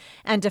Jews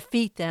and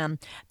defeat them,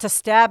 to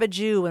stab a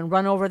Jew and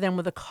run over them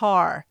with a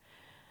car,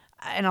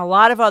 and a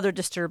lot of other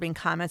disturbing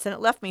comments, and it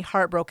left me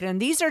heartbroken.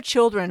 And these are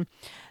children.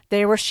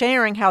 They were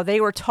sharing how they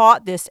were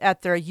taught this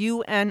at their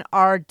UNRWA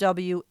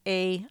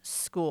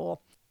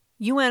school.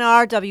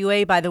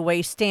 UNRWA, by the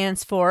way,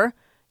 stands for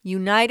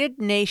United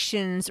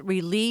Nations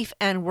Relief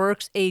and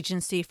Works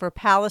Agency for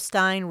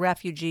Palestine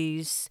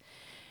Refugees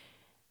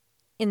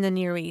in the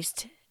Near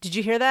East. Did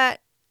you hear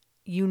that?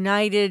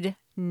 United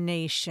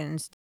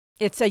Nations.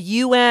 It's a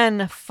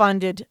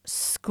UN-funded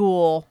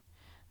school.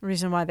 The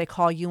reason why they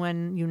call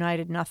UN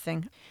United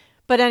nothing.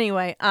 But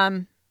anyway,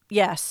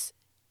 yes,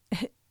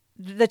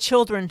 the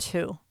children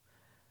too,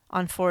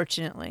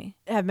 unfortunately,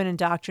 have been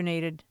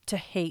indoctrinated to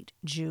hate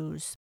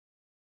Jews.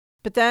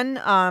 But then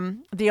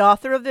the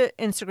author of the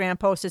Instagram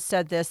post has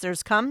said this, there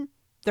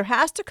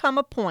has to come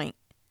a point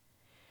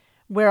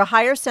where a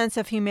higher sense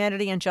of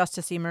humanity and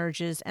justice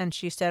emerges. And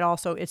she said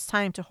also, it's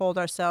time to hold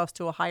ourselves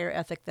to a higher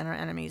ethic than our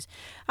enemies.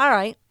 All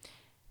right,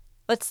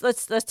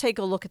 let's take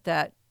a look at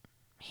that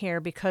here,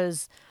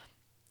 because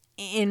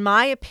in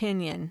my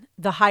opinion,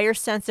 the higher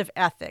sense of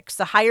ethics,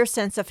 the higher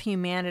sense of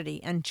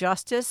humanity and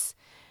justice,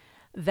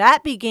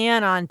 that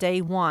began on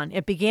day one.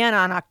 It began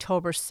on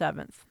October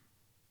 7th.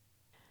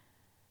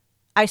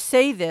 I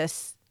say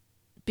this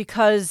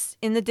because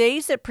in the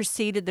days that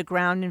preceded the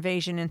ground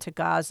invasion into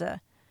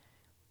Gaza,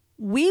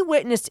 we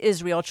witnessed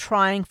Israel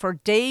trying for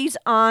days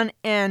on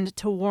end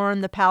to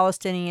warn the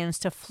Palestinians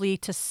to flee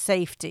to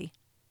safety.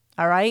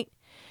 All right?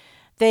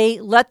 They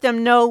let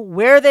them know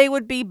where they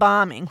would be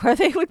bombing, where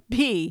they would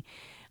be.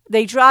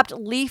 They dropped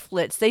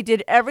leaflets. They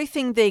did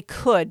everything they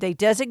could. They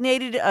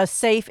designated a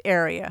safe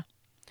area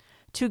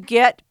to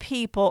get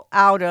people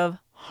out of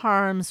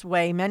harm's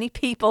way. Many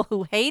people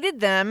who hated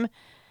them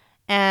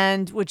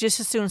and would just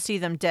as soon see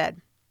them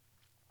dead.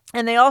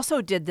 And they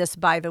also did this,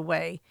 by the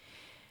way,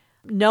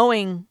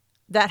 knowing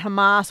that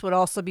Hamas would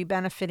also be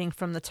benefiting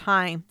from the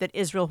time that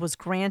Israel was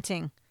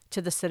granting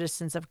to the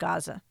citizens of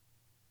Gaza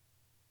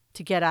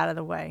to get out of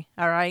the way.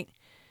 All right?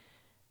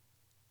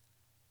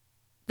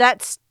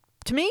 That's,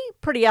 to me,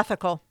 pretty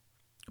ethical,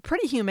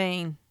 pretty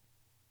humane.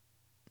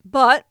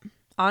 But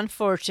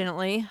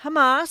unfortunately,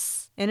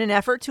 Hamas, in an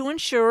effort to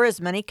ensure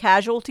as many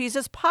casualties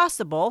as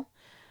possible,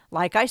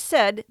 like I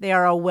said, they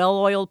are a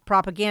well-oiled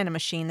propaganda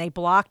machine. They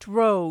blocked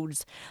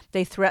roads.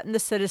 They threatened the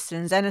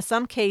citizens. And in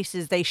some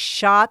cases, they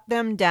shot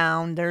them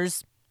down.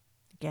 There's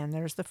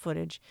the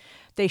footage.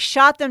 They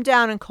shot them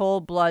down in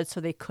cold blood so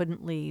they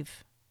couldn't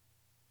leave.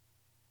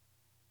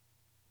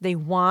 They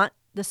want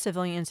the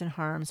civilians in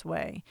harm's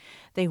way.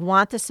 They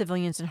want the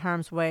civilians in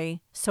harm's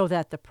way so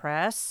that the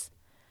press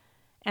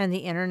and the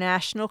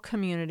international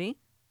community,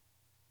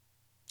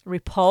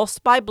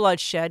 repulsed by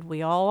bloodshed,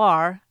 we all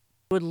are,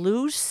 would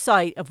lose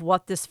sight of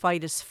what this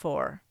fight is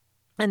for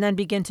and then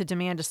begin to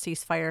demand a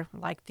ceasefire,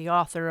 like the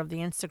author of the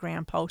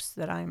Instagram post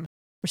that I'm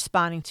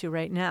responding to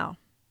right now.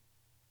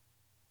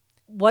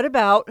 What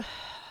about,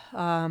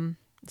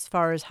 as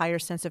far as higher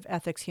sense of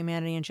ethics,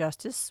 humanity, and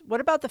justice, what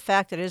about the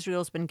fact that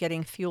Israel's been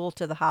getting fuel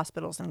to the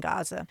hospitals in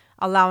Gaza,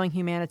 allowing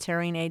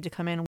humanitarian aid to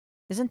come in?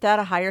 Isn't that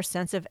a higher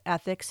sense of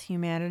ethics,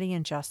 humanity,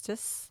 and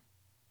justice?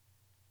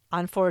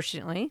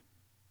 Unfortunately,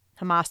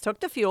 Hamas took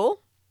the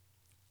fuel.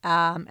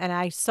 And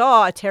I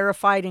saw a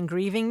terrified and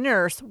grieving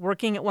nurse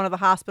working at one of the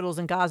hospitals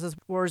in Gaza's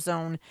war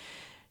zone.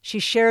 She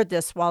shared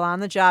this while on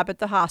the job at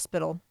the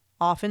hospital,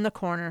 off in the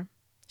corner.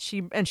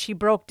 She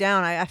broke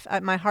down.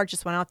 My heart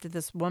just went out to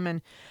this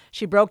woman.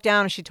 She broke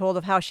down and she told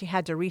of how she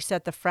had to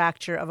reset the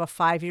fracture of a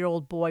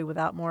 5-year-old boy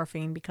without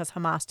morphine because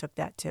Hamas took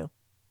that too.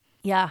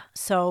 Yeah,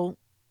 so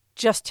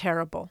just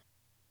terrible.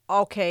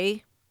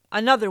 Okay.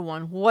 Another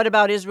one. What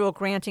about Israel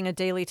granting a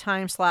daily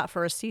time slot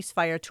for a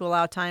ceasefire to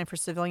allow time for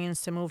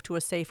civilians to move to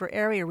a safer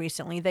area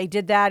recently? They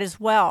did that as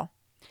well.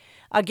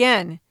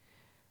 Again,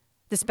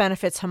 this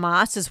benefits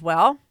Hamas as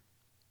well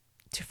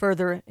to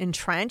further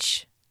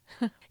entrench,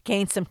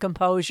 gain some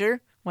composure,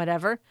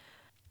 whatever.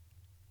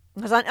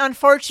 Because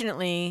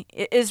unfortunately,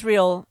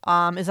 Israel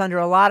is under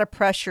a lot of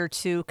pressure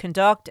to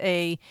conduct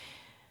a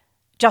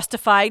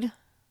justified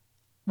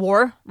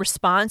war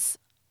response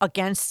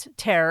against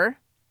terror,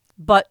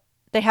 but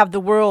they have the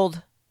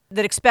world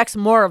that expects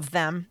more of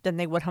them than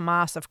they would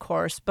Hamas, of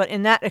course. But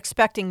in that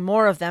expecting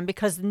more of them,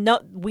 because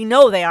we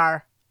know they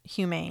are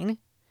humane,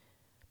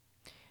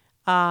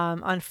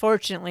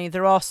 unfortunately,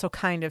 they're also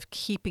kind of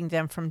keeping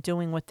them from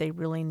doing what they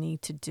really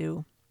need to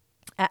do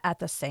at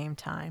the same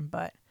time.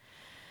 But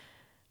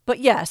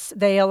yes,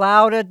 they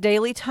allowed a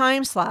daily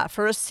time slot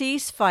for a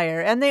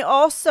ceasefire. And the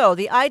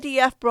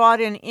IDF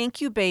brought in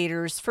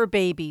incubators for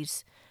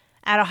babies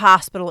at a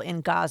hospital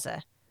in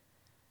Gaza.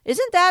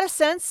 Isn't that a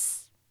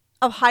sense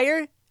of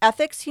higher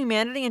ethics,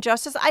 humanity, and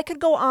justice. I could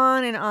go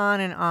on and on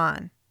and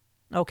on.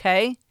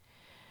 Okay?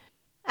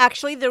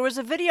 Actually, there was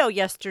a video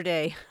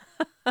yesterday.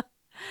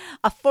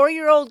 A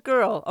 4-year-old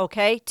girl,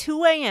 okay,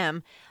 2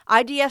 a.m.,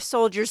 IDF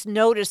soldiers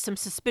noticed some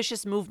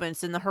suspicious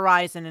movements in the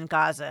horizon in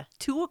Gaza,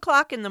 2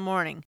 o'clock in the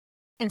morning.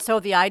 And so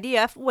the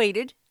IDF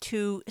waited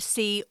to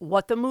see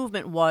what the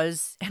movement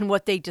was, and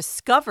what they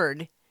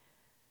discovered,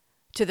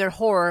 to their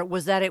horror,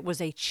 was that it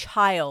was a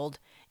child.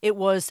 It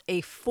was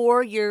a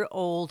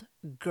 4-year-old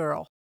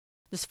girl.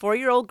 This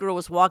 4-year-old girl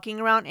was walking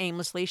around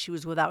aimlessly. She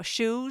was without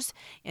shoes,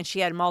 and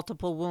she had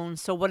multiple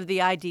wounds. So what do the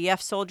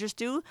IDF soldiers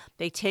do?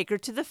 They take her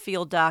to the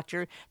field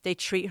doctor, they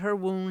treat her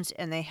wounds,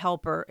 and they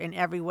help her in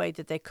every way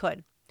that they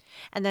could.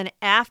 And then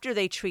after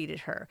they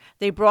treated her,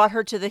 they brought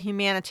her to the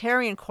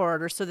humanitarian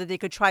corridor so that they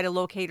could try to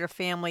locate her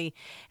family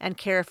and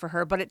care for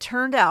her. But it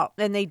turned out,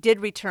 and they did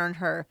return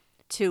her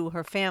to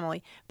her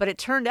family, but it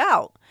turned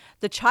out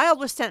the child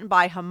was sent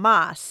by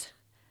Hamas.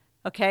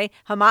 Okay,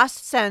 Hamas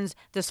sends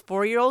this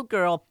 4-year-old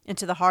girl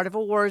into the heart of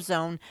a war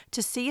zone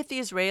to see if the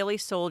Israeli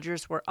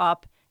soldiers were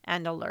up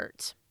and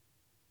alert.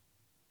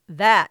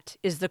 That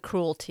is the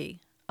cruelty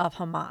of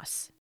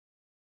Hamas.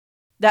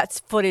 That's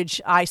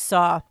footage I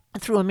saw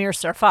through Amir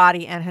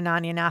Sarfati and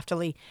Hanania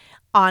Naftali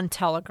on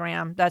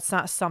Telegram. That's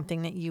not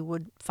something that you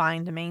would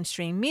find the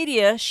mainstream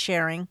media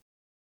sharing.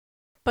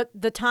 But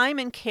the time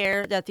and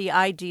care that the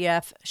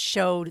IDF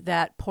showed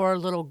that poor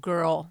little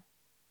girl,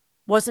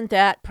 wasn't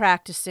that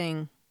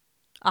practicing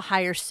a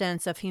higher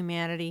sense of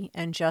humanity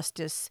and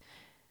justice?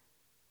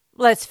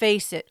 Let's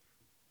face it,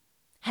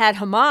 had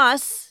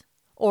Hamas,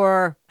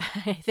 or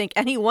I think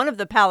any one of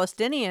the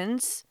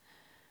Palestinians,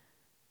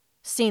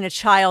 seen a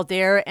child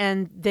there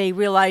and they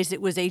realized it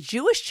was a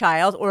Jewish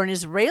child or an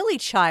Israeli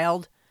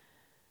child,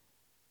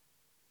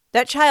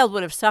 that child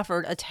would have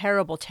suffered a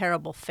terrible,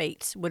 terrible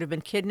fate. Would have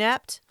been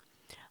kidnapped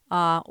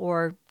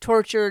or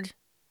tortured,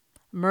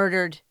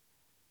 murdered,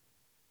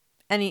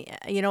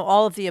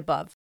 all of the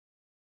above.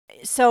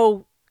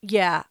 So,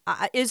 yeah,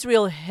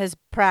 Israel has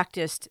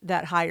practiced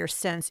that higher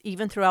sense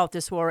even throughout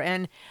this war.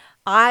 And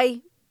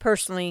I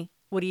personally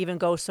would even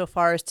go so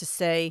far as to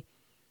say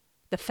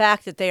the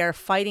fact that they are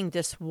fighting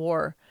this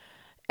war,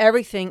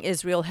 everything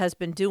Israel has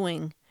been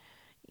doing,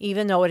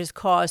 even though it has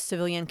caused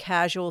civilian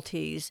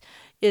casualties,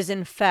 is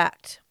in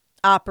fact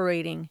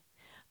operating.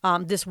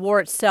 This war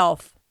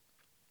itself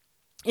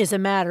is a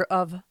matter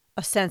of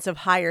a sense of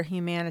higher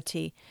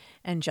humanity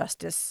and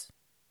justice.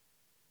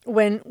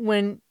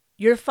 When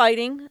you're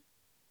fighting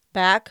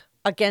back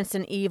against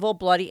an evil,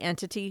 bloody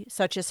entity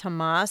such as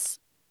Hamas,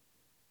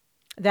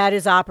 that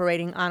is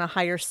operating on a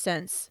higher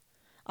sense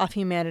of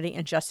humanity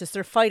and justice.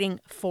 They're fighting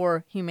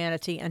for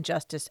humanity and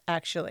justice,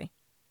 actually.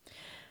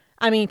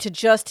 I mean, to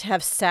just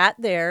have sat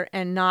there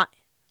and not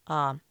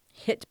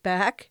hit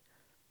back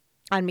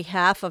on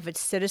behalf of its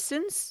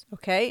citizens,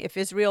 okay? If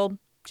Israel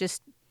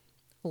just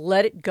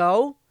let it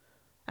go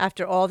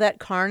after all that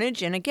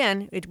carnage, and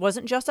again, it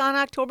wasn't just on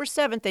October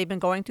 7th. They've been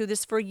going through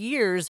this for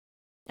years.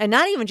 And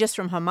not even just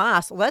from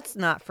Hamas. Let's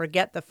not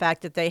forget the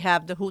fact that they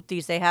have the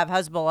Houthis, they have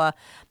Hezbollah.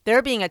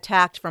 They're being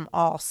attacked from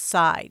all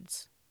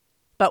sides.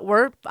 But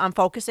I'm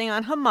focusing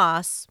on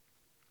Hamas,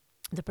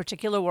 the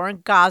particular war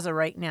in Gaza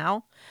right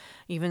now,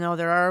 even though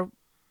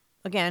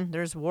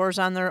there's wars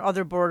on their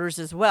other borders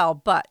as well.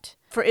 But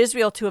for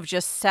Israel to have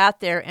just sat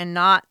there and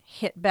not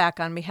hit back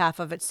on behalf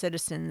of its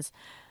citizens,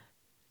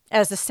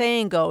 as the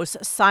saying goes,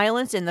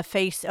 silence in the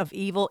face of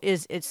evil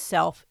is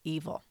itself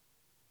evil.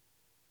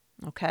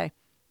 Okay?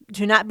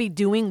 To not be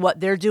doing what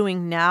they're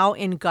doing now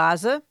in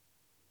Gaza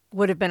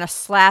would have been a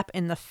slap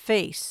in the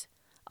face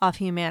of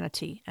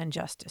humanity and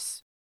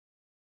justice.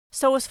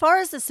 So as far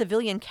as the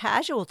civilian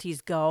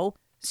casualties go,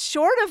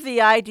 short of the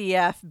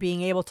IDF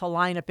being able to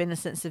line up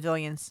innocent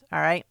civilians,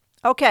 all right?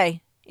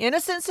 Okay,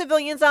 innocent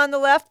civilians on the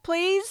left,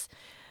 please.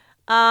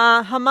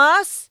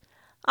 Hamas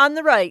on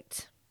the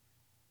right.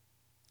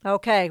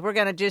 Okay, we're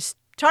going to just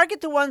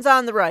target the ones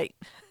on the right.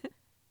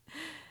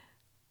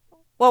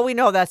 Well, we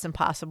know that's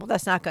impossible.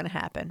 That's not going to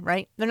happen,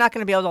 right? They're not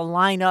going to be able to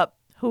line up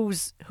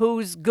who's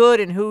good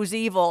and who's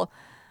evil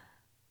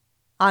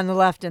on the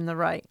left and the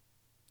right,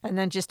 and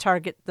then just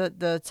target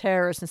the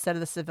terrorists instead of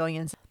the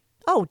civilians.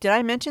 Oh, did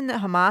I mention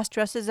that Hamas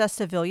dresses as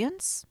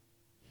civilians?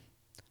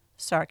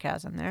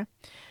 Sarcasm there.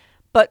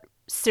 But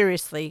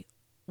seriously,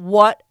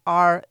 what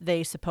are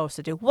they supposed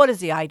to do? What is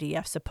the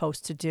IDF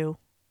supposed to do?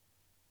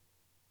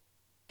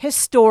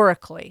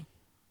 Historically,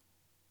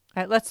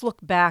 all right, let's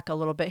look back a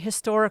little bit.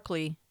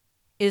 Historically,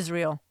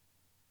 Israel,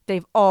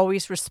 they've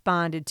always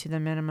responded to the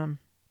minimum.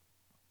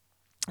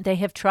 They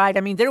have tried.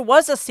 I mean, there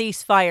was a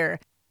ceasefire.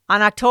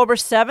 On October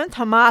 7th,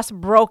 Hamas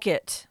broke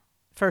it,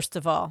 first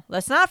of all.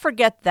 Let's not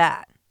forget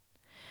that.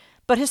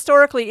 But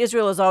historically,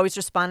 Israel has always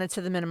responded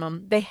to the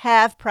minimum. They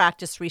have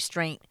practiced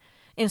restraint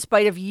in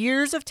spite of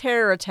years of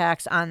terror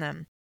attacks on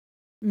them,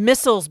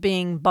 missiles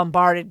being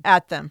bombarded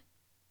at them,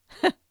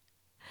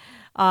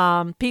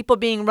 people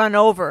being run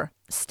over,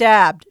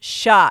 stabbed,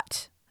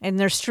 shot in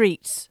their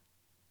streets.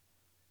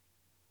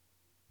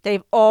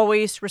 They've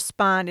always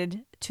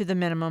responded to the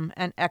minimum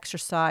and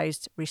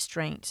exercised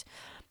restraint.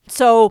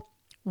 So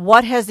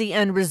what has the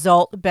end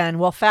result been?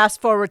 Well,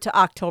 fast forward to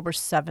October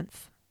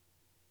 7th.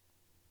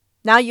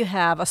 Now you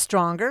have a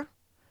stronger,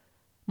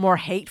 more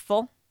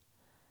hateful,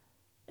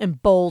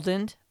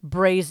 emboldened,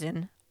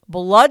 brazen,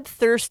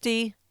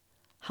 bloodthirsty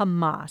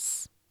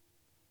Hamas.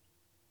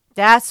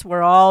 That's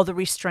where all the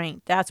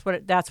restraint, that's what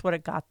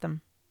it got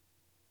them.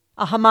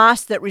 A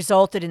Hamas that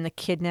resulted in the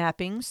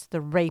kidnappings,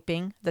 the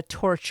raping, the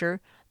torture,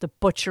 the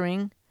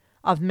butchering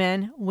of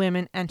men,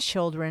 women, and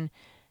children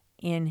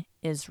in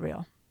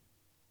Israel.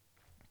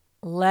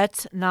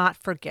 Let's not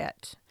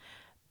forget,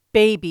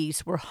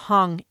 babies were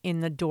hung in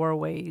the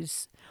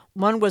doorways.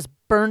 One was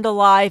burned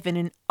alive in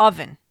an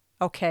oven,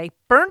 okay?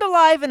 Burned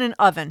alive in an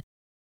oven.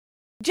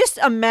 Just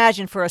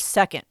imagine for a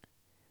second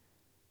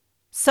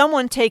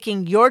someone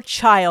taking your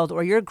child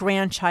or your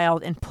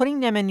grandchild and putting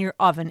them in your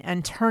oven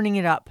and turning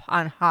it up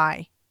on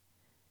high.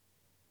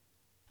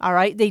 All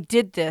right, they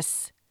did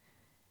this.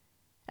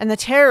 And the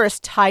terrorists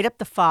tied up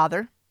the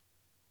father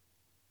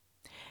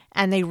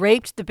and they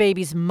raped the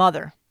baby's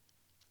mother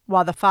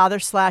while the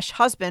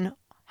father/husband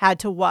had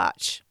to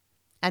watch,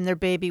 and their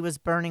baby was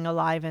burning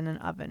alive in an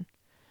oven.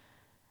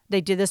 They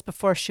did this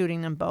before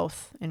shooting them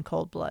both in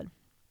cold blood.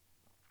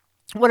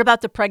 What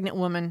about the pregnant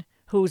woman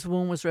whose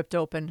womb was ripped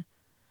open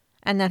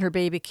and then her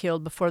baby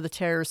killed before the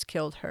terrorists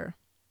killed her?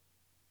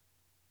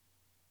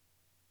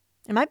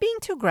 Am I being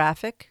too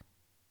graphic?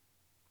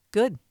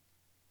 Good.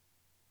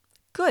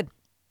 Good.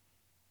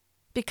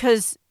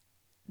 Because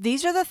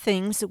these are the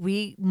things that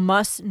we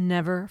must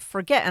never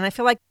forget. And I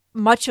feel like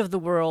much of the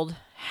world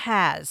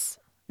has.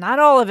 Not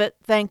all of it,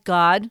 thank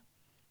God,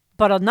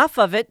 but enough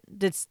of it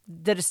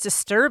that it's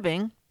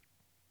disturbing.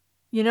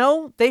 You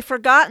know, they've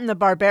forgotten the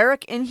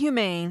barbaric,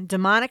 inhumane,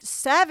 demonic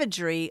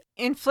savagery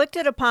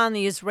inflicted upon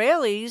the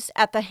Israelis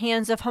at the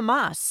hands of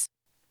Hamas.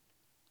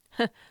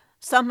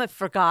 Some have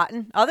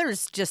forgotten,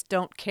 others just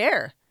don't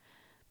care.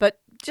 But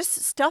just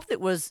stuff that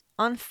was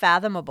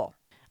unfathomable.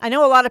 I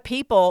know a lot of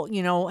people,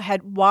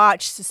 had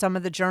watched some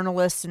of the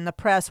journalists and the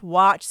press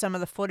watch some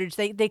of the footage.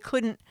 They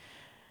couldn't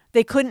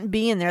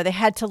be in there. They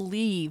had to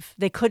leave.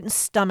 They couldn't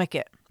stomach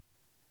it.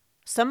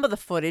 Some of the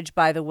footage,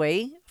 by the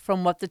way,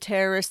 from what the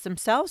terrorists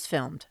themselves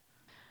filmed.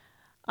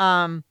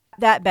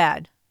 That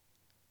bad.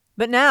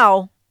 But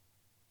now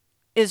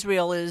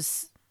Israel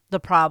is the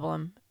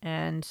problem,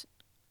 and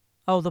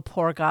the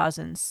poor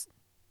Gazans.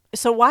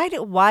 So why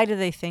do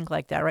they think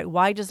like that, right?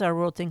 Why does our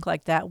world think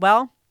like that?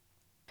 Well,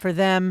 for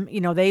them,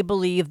 they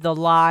believe the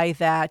lie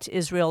that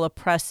Israel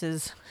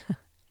oppresses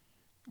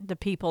the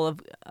people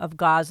of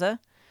Gaza,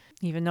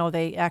 even though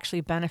they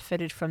actually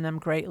benefited from them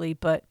greatly.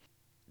 But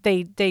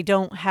they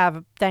don't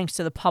have, thanks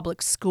to the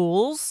public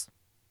schools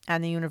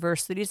and the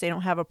universities, they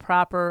don't have a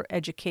proper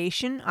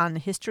education on the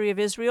history of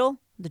Israel,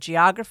 the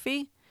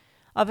geography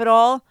of it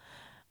all.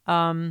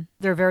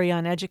 They're very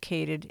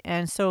uneducated.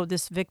 And so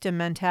this victim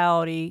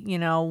mentality,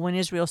 when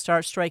Israel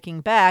starts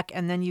striking back,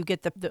 and then you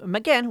get the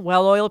again,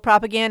 well-oiled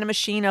propaganda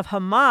machine of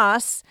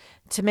Hamas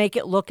to make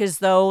it look as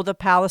though the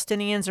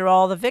Palestinians are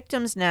all the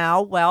victims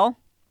now. Well,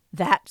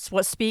 that's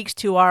what speaks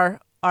to our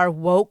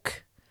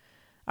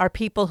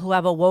people who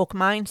have a woke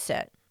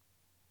mindset.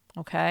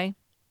 Okay?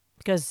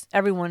 Because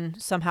everyone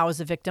somehow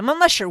is a victim,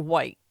 unless you're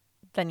white.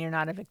 Then you're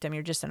not a victim.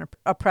 You're just an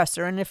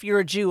oppressor. And if you're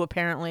a Jew,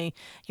 apparently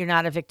you're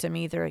not a victim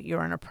either.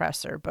 You're an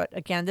oppressor. But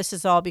again, this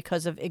is all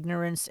because of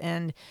ignorance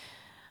and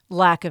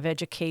lack of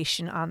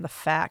education on the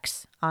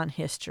facts, on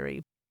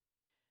history.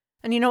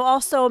 And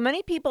also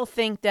many people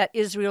think that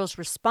Israel's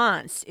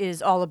response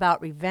is all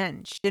about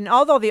revenge. And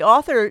although the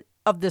author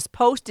of this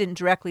post didn't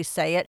directly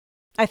say it,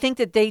 I think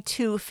that they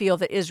too feel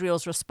that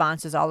Israel's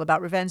response is all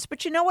about revenge.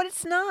 But you know what?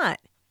 It's not.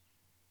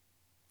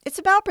 It's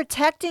about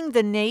protecting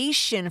the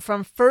nation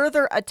from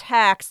further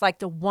attacks like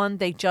the one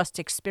they just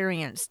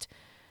experienced.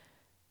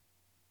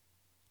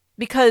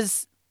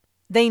 Because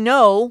they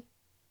know,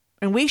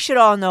 and we should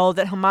all know,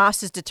 that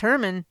Hamas is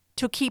determined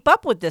to keep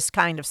up with this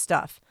kind of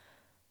stuff.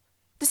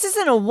 This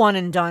isn't a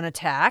one-and-done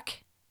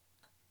attack.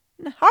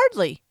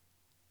 Hardly.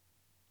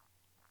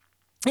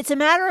 It's a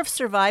matter of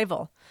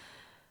survival.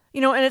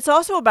 And it's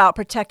also about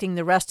protecting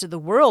the rest of the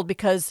world,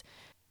 because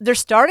they're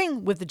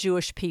starting with the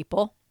Jewish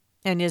people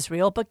and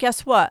Israel, but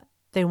guess what?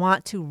 They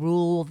want to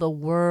rule the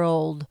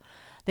world.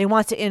 They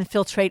want to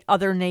infiltrate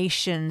other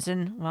nations.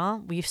 And,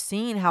 well, we've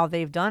seen how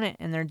they've done it,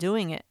 and they're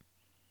doing it.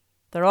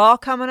 They're all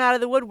coming out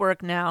of the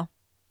woodwork now,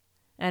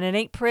 and it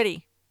ain't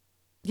pretty.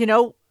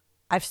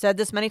 I've said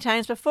this many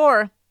times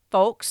before,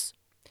 folks.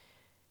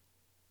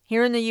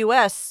 Here in the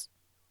U.S.,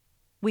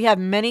 we have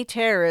many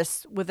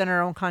terrorists within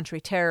our own country,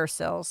 terror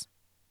cells.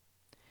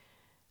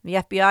 The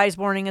FBI is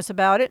warning us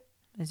about it.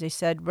 As they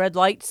said, red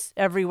lights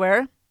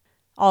everywhere,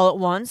 all at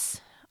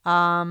once.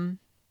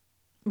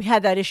 We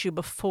had that issue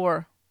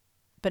before,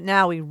 but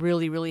now we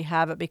really, really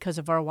have it because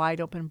of our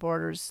wide open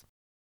borders.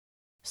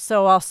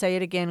 So I'll say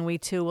it again, we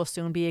too will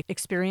soon be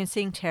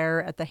experiencing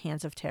terror at the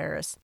hands of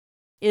terrorists.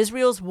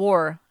 Israel's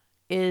war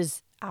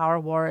is our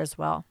war as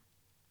well.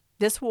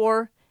 This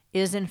war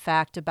is in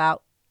fact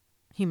about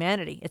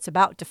humanity. It's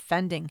about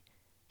defending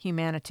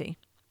humanity.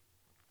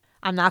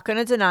 I'm not going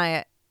to deny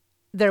it.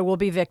 there will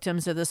be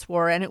victims of this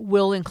war, and it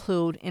will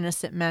include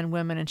innocent men,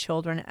 women, and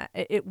children.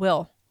 It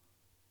will.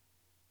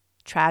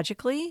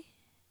 Tragically,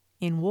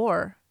 in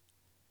war,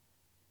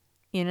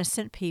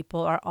 innocent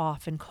people are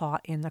often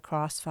caught in the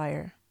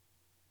crossfire.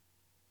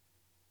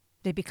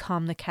 They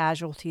become the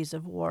casualties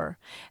of war.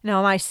 Now,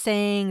 am I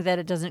saying that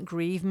it doesn't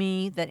grieve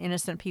me that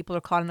innocent people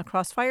are caught in the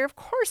crossfire? Of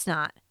course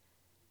not.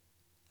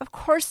 Of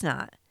course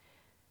not.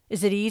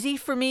 Is it easy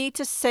for me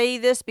to say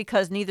this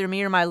because neither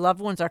me or my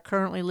loved ones are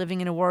currently living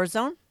in a war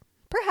zone?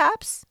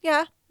 Perhaps.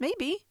 Yeah,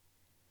 maybe.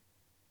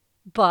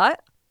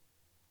 But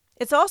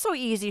it's also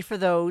easy for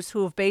those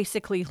who have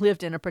basically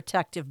lived in a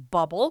protective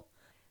bubble,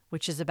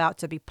 which is about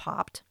to be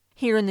popped,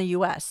 here in the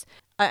U.S.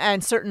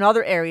 and certain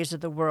other areas of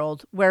the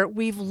world where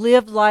we've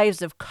lived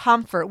lives of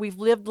comfort, we've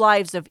lived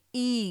lives of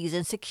ease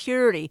and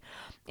security.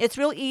 It's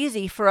real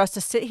easy for us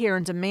to sit here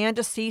and demand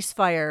a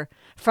ceasefire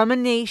from a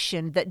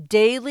nation that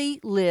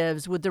daily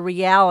lives with the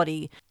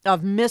reality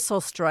of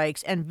missile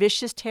strikes and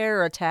vicious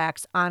terror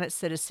attacks on its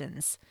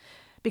citizens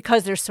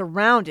because they're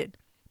surrounded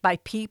by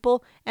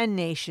people and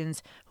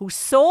nations whose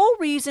sole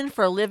reason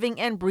for living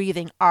and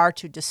breathing are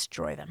to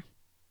destroy them.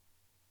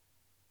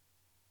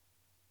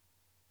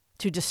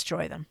 To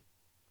destroy them.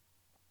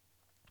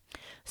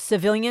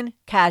 Civilian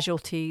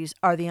casualties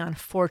are the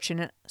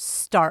unfortunate,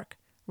 stark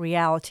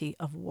reality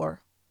of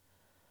war.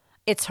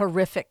 It's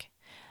horrific.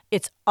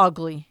 It's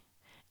ugly.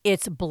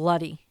 It's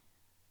bloody.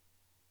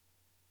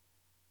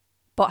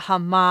 But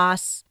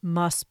Hamas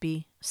must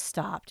be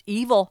stopped.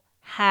 Evil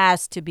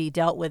has to be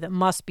dealt with. It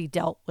must be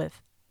dealt with.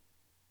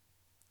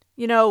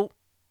 You know,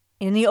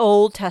 in the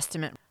Old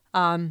Testament,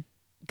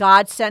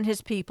 God sent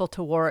his people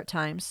to war at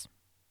times.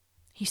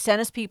 He sent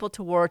his people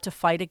to war to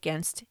fight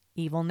against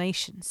evil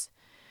nations.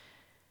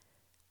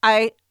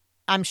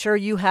 I'm sure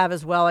you have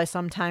as well. I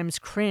sometimes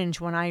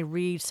cringe when I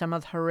read some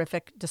of the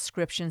horrific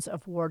descriptions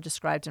of war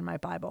described in my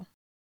Bible.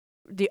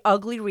 The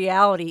ugly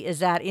reality is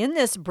that in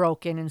this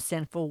broken and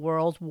sinful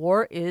world,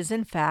 war is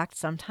in fact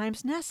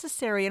sometimes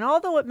necessary. And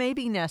although it may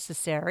be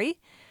necessary,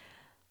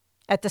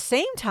 at the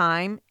same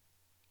time,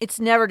 it's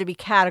never to be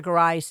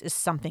categorized as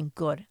something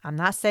good. I'm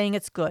not saying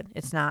it's good.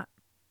 It's not.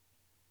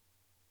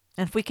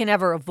 And if we can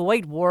ever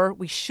avoid war,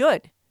 we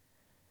should.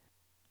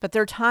 But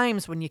there are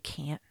times when you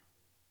can't.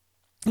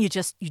 You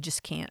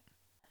just can't.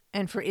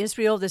 And for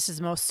Israel, this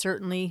is most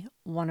certainly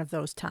one of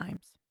those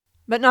times.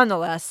 But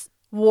nonetheless,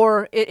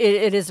 war,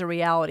 it is a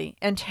reality.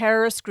 And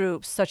terrorist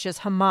groups such as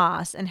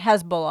Hamas and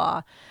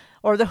Hezbollah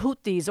or the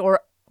Houthis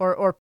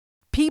or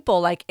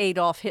people like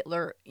Adolf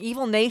Hitler,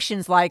 evil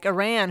nations like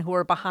Iran who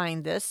are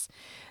behind this,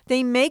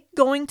 they make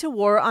going to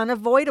war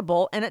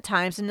unavoidable and at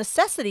times a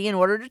necessity in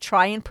order to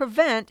try and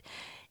prevent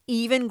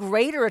even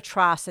greater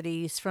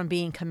atrocities from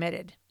being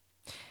committed.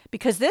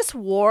 Because this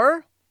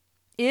war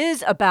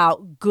is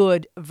about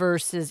good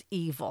versus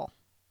evil.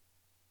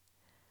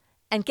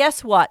 And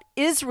guess what?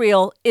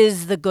 Israel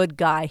is the good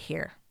guy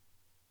here.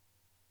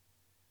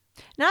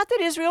 Not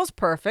that Israel's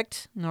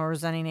perfect, nor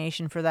is any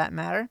nation for that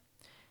matter.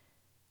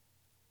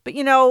 But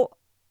you know,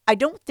 I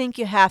don't think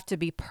you have to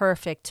be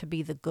perfect to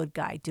be the good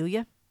guy, do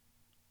you?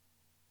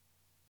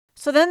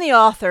 So then the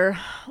author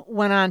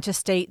went on to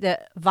state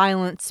that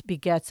violence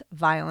begets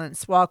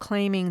violence, while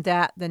claiming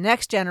that the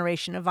next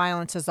generation of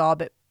violence has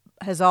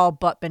all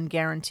but been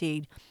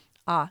guaranteed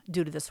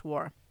due to this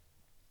war.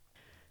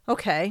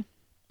 Okay,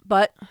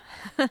 but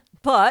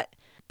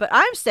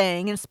I'm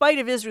saying, in spite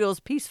of Israel's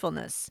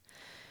peacefulness,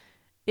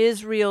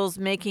 Israel's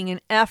making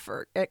an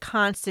effort at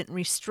constant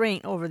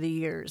restraint over the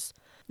years,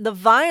 the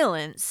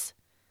violence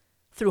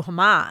through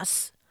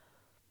Hamas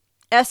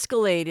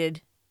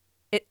escalated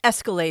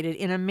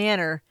in a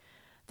manner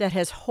that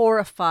has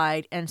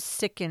horrified and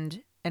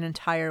sickened an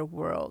entire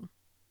world.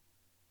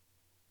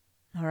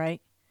 All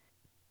right?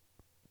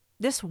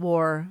 This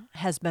war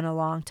has been a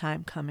long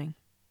time coming.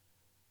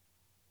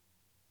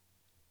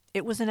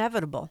 It was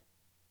inevitable.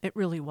 It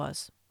really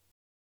was.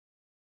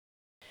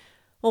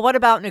 Well, what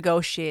about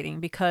negotiating?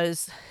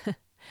 Because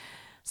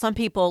some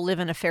people live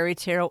in a fairy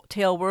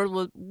tale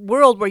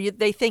world where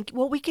they think,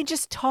 well, we can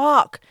just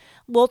talk.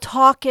 We'll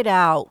talk it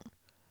out.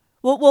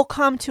 We'll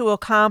come to a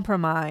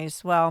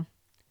compromise. Well,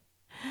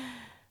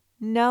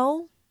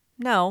 no.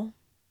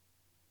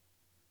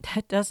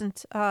 That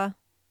doesn't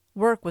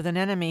work with an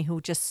enemy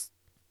who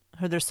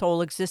their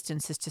sole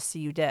existence is to see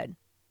you dead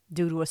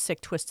due to a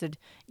sick, twisted,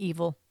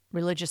 evil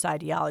religious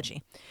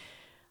ideology.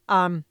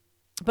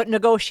 But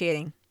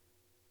negotiating.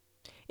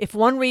 If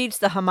one reads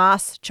the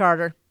Hamas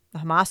Charter, the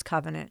Hamas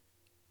Covenant,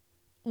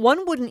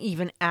 one wouldn't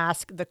even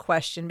ask the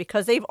question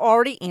because they've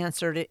already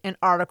answered it in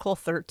Article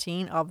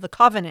 13 of the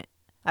Covenant.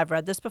 I've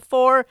read this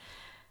before.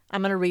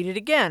 I'm going to read it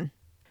again.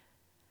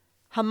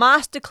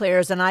 Hamas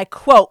declares, and I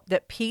quote,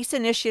 that peace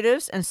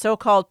initiatives and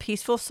so-called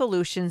peaceful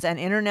solutions and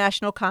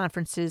international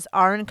conferences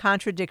are in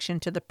contradiction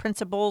to the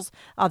principles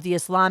of the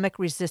Islamic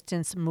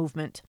resistance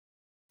movement.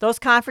 Those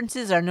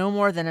conferences are no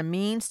more than a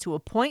means to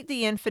appoint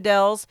the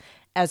infidels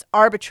as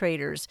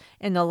arbitrators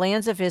in the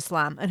lands of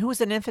Islam. And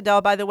who's an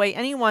infidel, by the way?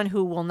 Anyone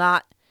who will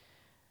not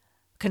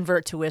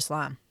convert to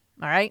Islam.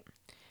 All right?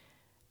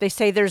 They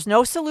say there's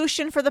no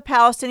solution for the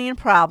Palestinian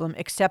problem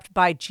except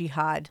by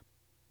jihad.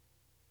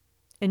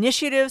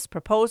 Initiatives,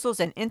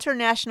 proposals, and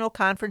international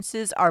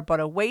conferences are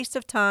but a waste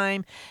of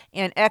time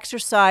and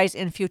exercise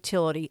in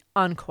futility,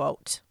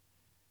 unquote.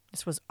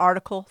 This was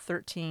Article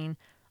 13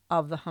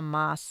 of the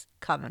Hamas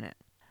Covenant.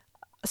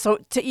 So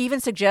to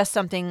even suggest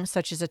something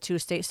such as a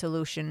two-state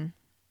solution,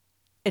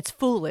 it's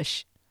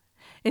foolish.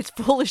 It's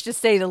foolish to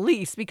say the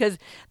least, because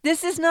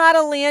this is not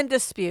a land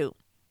dispute.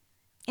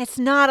 It's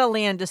not a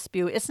land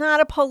dispute. It's not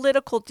a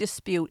political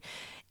dispute.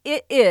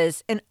 It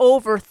is an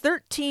over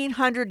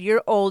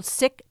 1,300-year-old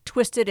sick,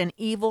 twisted, and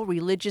evil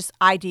religious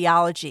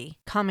ideology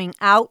coming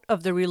out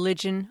of the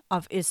religion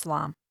of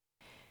Islam.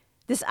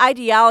 This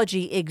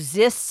ideology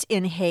exists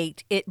in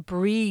hate. It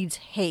breeds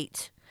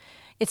hate.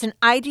 It's an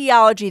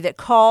ideology that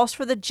calls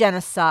for the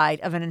genocide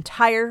of an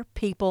entire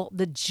people,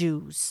 the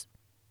Jews.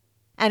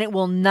 And it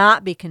will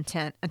not be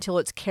content until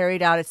it's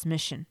carried out its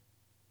mission.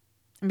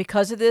 And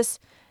because of this,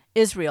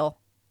 Israel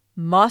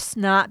must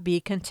not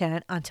be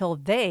content until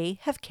they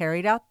have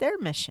carried out their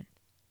mission.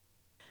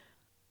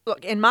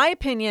 Look, in my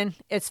opinion,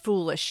 it's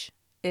foolish.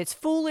 It's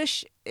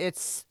foolish.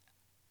 It's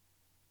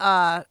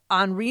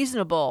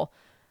unreasonable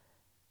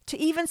to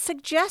even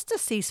suggest a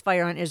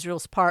ceasefire on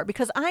Israel's part,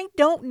 because I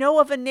don't know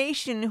of a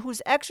nation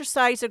who's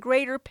exercised a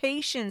greater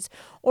patience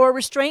or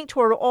restraint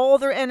toward all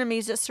their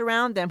enemies that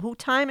surround them, who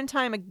time and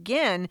time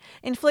again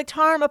inflict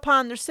harm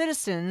upon their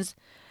citizens,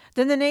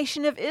 than the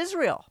nation of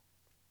Israel.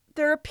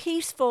 They're a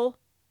peaceful,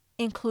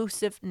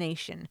 inclusive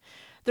nation.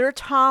 They're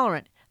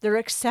tolerant. They're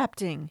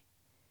accepting,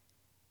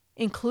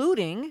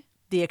 including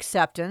the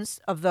acceptance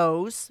of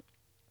those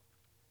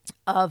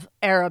of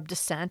Arab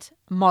descent,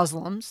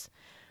 Muslims,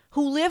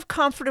 who live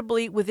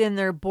comfortably within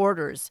their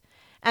borders,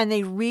 and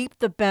they reap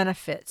the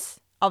benefits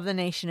of the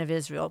nation of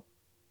Israel.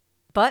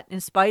 But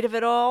in spite of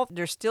it all,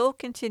 they're still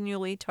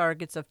continually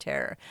targets of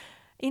terror.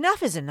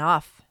 Enough is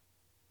enough.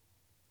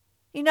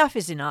 Enough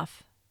is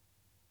enough.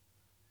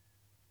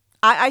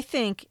 I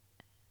think,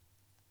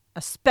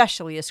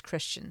 especially as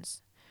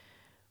Christians,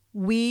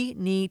 we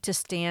need to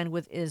stand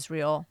with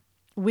Israel.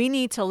 We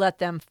need to let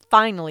them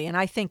finally, and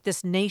I think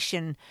this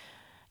nation,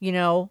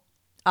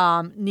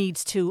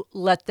 needs to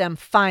let them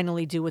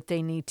finally do what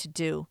they need to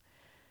do.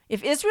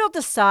 If Israel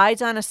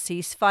decides on a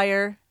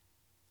ceasefire,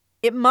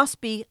 it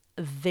must be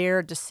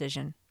their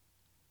decision,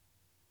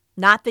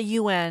 not the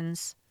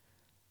UN's,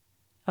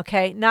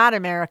 okay? Not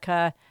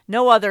America,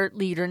 no other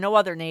leader, no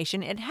other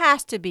nation. It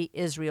has to be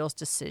Israel's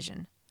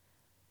decision,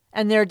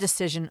 and their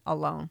decision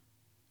alone,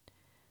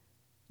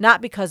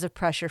 not because of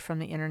pressure from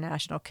the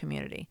international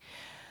community.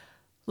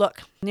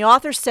 Look, the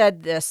author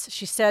said this.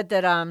 She said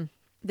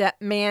that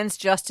man's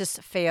justice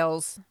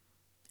fails,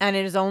 and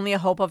it is only a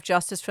hope of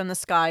justice from the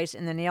skies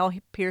in the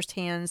nail-pierced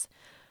hands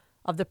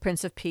of the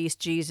Prince of Peace,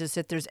 Jesus,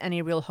 if there's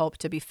any real hope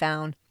to be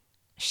found.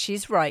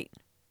 She's right.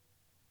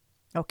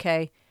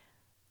 Okay?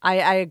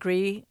 I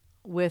agree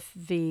with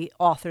the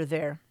author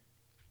there.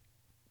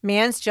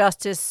 Man's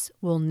justice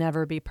will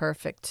never be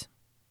perfect.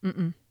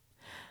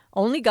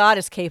 Only God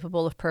is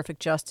capable of perfect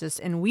justice,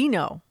 and we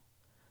know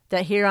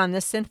that here on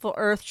this sinful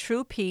earth,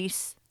 true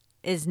peace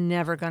is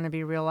never going to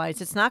be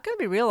realized. It's not going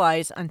to be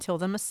realized until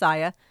the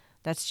Messiah,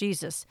 that's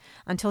Jesus,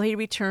 until he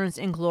returns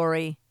in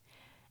glory,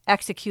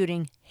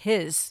 executing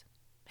his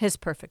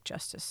perfect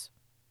justice.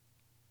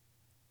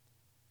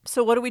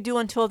 So what do we do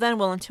until then?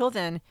 Well, until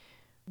then,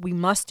 we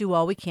must do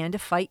all we can to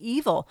fight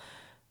evil.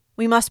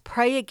 We must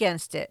pray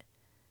against it.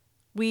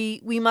 We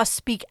must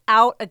speak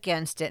out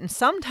against it. And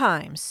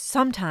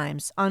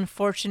sometimes,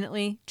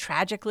 unfortunately,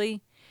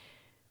 tragically,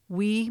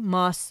 we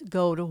must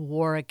go to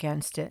war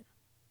against it.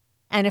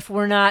 And if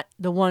we're not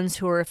the ones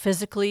who are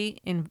physically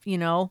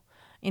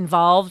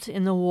involved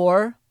in the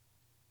war,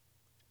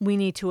 we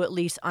need to at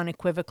least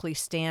unequivocally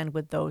stand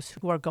with those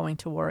who are going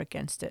to war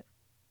against it.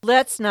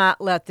 Let's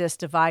not let this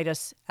divide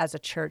us as a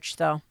church,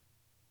 though.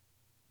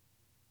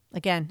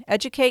 Again,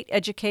 educate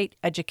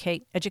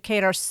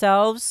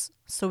ourselves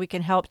so we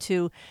can help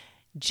to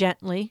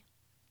gently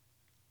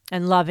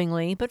and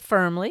lovingly, but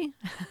firmly,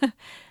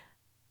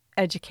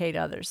 educate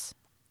others.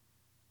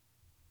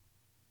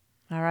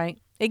 All right?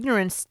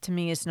 Ignorance, to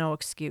me, is no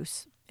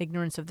excuse.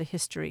 Ignorance of the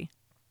history.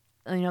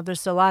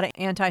 There's a lot of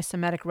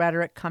anti-Semitic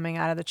rhetoric coming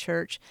out of the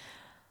church.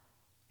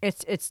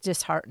 It's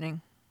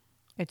disheartening.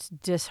 It's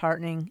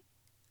disheartening.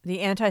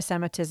 The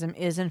anti-Semitism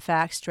is, in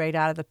fact, straight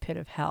out of the pit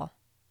of hell.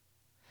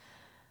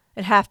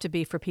 It'd have to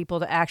be for people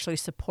to actually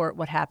support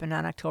what happened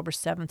on October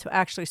 7th, to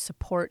actually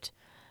support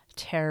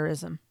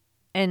terrorism.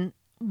 And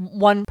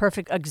one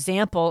perfect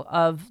example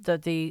of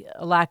the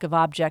lack of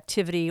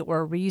objectivity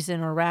or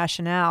reason or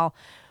rationale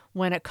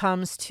when it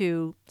comes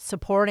to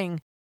supporting,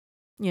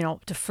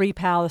 to free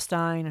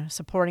Palestine,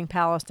 supporting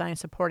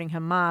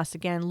Hamas.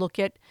 Again, look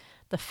at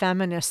the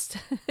feminists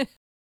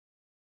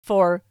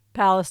for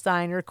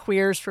Palestine, or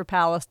queers for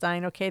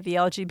Palestine, okay, the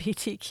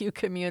LGBTQ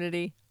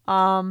community.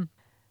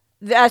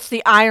 That's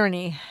the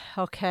irony,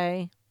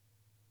 okay?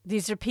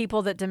 These are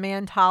people that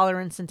demand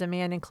tolerance and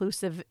demand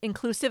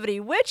inclusivity,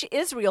 which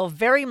Israel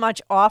very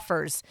much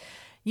offers.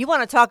 You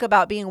want to talk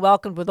about being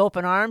welcomed with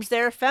open arms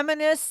there?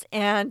 Feminists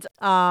and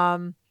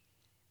LGBTQ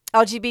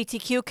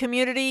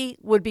community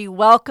would be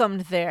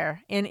welcomed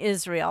there in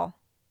Israel.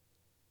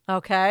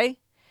 Okay?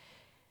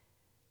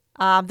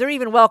 They're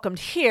even welcomed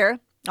here,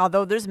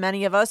 although there's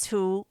many of us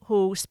who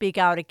speak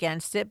out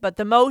against it. But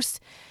the most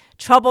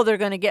trouble they're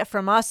going to get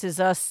from us is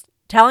us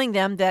telling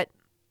them that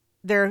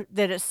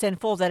it's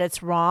sinful, that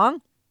it's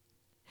wrong,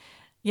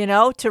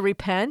 to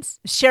repent,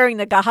 sharing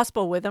the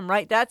gospel with them,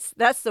 right? That's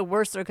the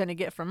worst they're going to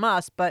get from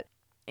us. But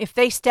if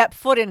they step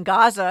foot in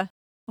Gaza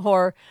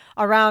or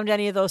around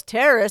any of those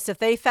terrorists, if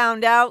they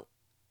found out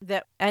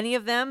that any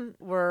of them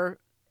were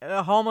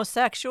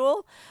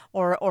homosexual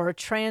or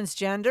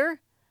transgender,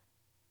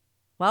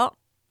 well,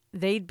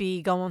 they'd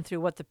be going through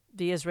what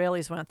the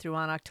Israelis went through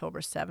on October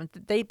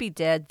 7th. They'd be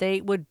dead.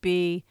 They would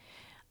be,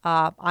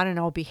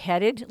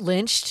 beheaded,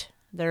 lynched.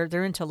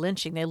 They're into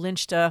lynching. They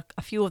lynched a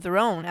few of their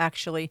own,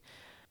 actually,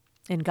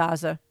 in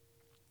Gaza,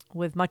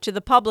 with much of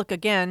the public,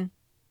 again,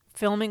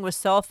 filming with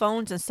cell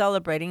phones and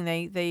celebrating.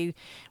 They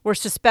were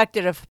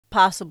suspected of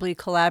possibly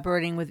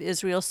collaborating with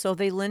Israel, so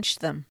they lynched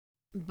them.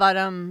 But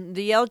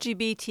the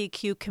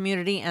LGBTQ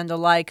community and the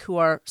like who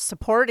are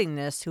supporting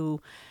this,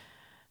 who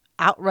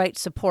outright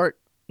support,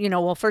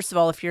 well, first of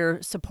all, if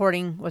you're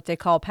supporting what they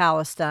call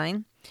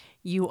Palestine,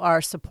 you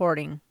are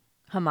supporting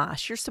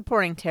Hamas. You're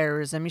supporting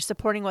terrorism. You're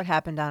supporting what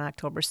happened on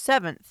October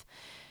 7th.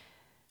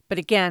 But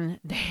again,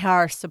 they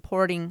are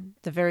supporting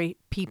the very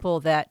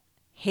people that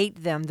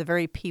hate them, the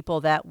very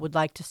people that would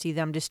like to see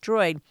them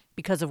destroyed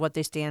because of what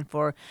they stand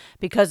for,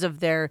 because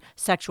of their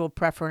sexual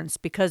preference,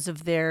 because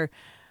of their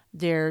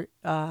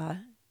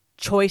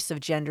choice of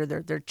gender,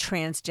 their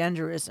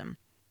transgenderism.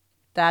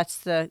 That's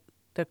the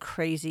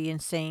crazy,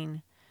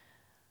 insane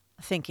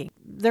thinking.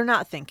 They're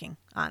not thinking,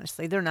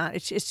 honestly. They're not.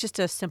 It's just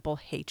a simple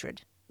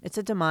hatred. It's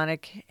a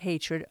demonic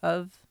hatred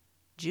of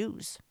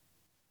Jews.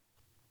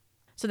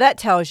 So that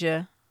tells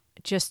you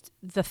just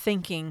the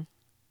thinking.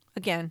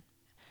 Again,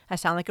 I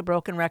sound like a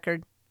broken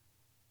record.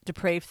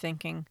 Depraved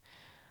thinking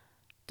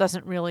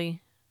doesn't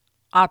really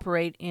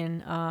operate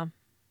in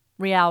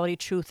reality,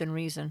 truth, and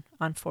reason,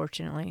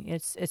 unfortunately.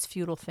 It's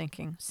futile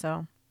thinking.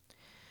 So,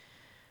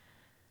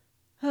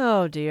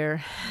 oh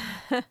dear.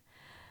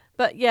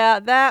 But yeah,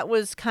 that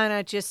was kind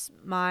of just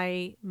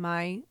my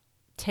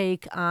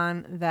take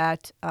on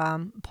that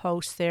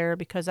post there,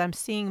 because I'm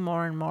seeing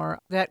more and more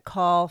that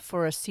call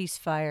for a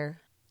ceasefire.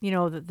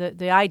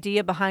 The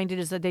idea behind it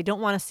is that they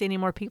don't want to see any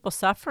more people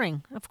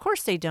suffering. Of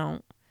course they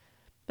don't.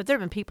 But there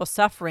have been people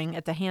suffering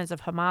at the hands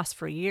of Hamas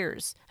for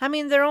years. I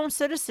mean, their own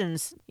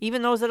citizens,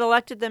 even those that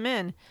elected them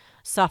in,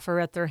 suffer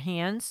at their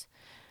hands.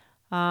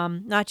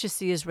 Not just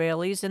the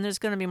Israelis. And there's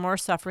going to be more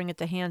suffering at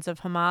the hands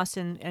of Hamas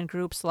and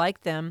groups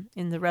like them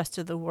in the rest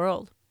of the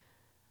world.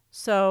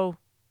 So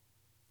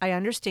I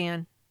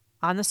understand.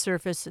 On the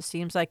surface, it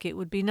seems like it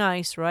would be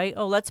nice, right?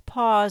 Oh, let's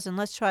pause and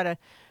let's try to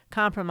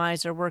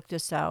compromise or work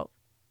this out,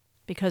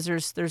 because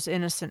there's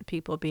innocent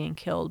people being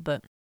killed,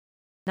 but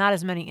not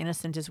as many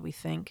innocent as we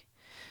think,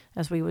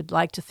 as we would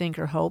like to think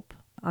or hope,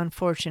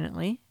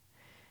 unfortunately.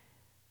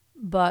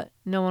 But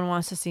no one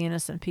wants to see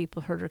innocent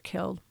people hurt or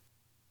killed.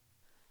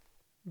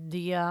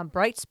 The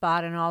bright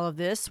spot in all of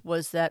this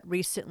was that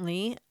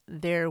recently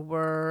there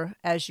were,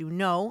 as you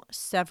know,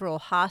 several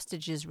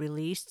hostages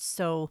released,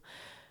 so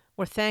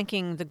we're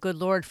thanking the good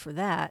Lord for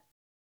that.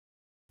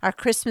 Our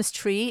Christmas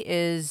tree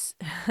is,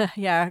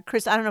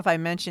 Chris, I don't know if I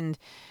mentioned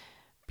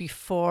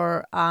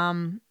before,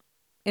 in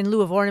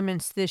lieu of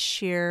ornaments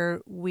this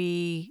year,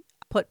 we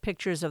put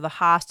pictures of the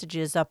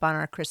hostages up on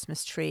our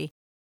Christmas tree,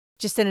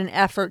 just in an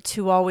effort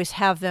to always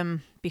have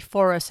them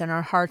before us in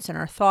our hearts and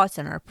our thoughts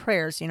and our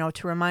prayers,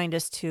 to remind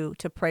us to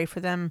pray for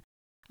them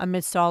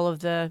amidst all of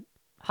the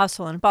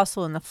hustle and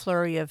bustle and the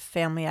flurry of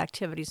family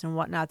activities and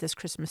whatnot this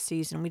Christmas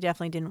season. We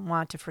definitely didn't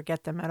want to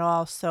forget them at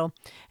all. So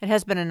it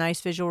has been a nice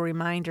visual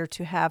reminder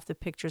to have the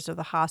pictures of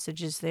the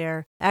hostages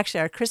there.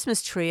 Actually, our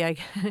Christmas tree,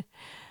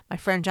 my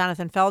friend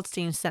Jonathan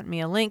Feldstein sent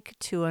me a link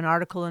to an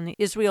article in the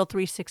Israel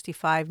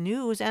 365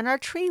 News, and our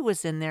tree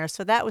was in there.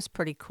 So that was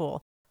pretty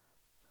cool.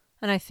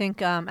 And I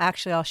think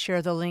actually I'll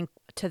share the link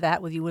to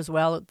that with you as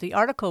well. The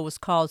article was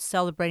called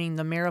Celebrating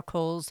the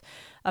Miracles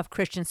of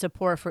Christian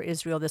Support for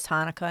Israel this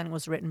Hanukkah, and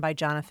was written by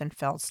Jonathan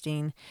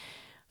Feldstein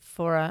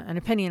for an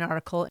opinion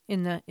article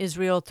in the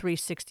Israel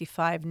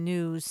 365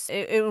 News.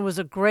 It was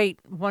a great,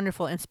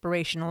 wonderful,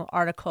 inspirational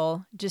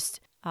article, just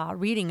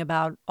reading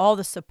about all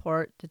the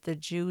support that the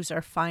Jews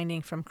are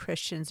finding from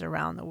Christians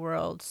around the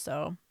world.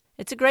 So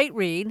it's a great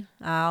read.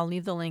 I'll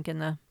leave the link in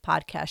the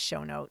podcast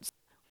show notes.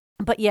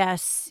 But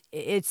yes,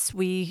 it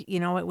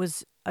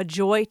was a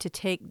joy to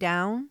take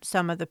down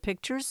some of the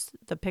pictures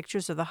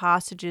of the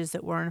hostages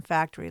that were in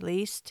fact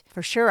released.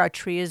 For sure, our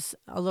tree is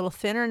a little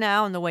thinner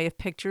now in the way of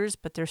pictures,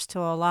 but there's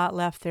still a lot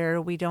left there.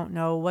 We don't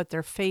know what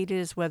their fate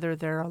is, whether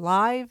they're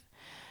alive,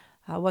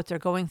 what they're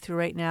going through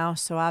right now.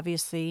 So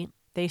obviously,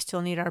 they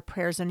still need our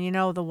prayers. And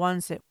the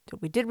ones that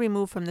we did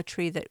remove from the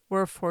tree that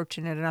were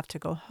fortunate enough to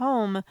go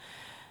home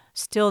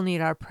still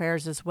need our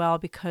prayers as well,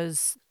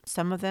 because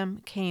Some of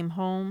them came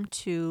home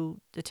to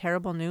the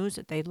terrible news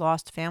that they'd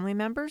lost family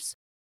members,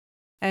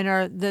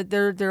 and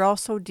they're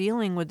also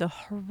dealing with the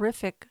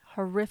horrific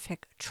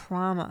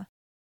trauma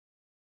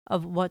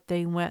of what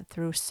they went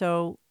through.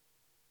 So,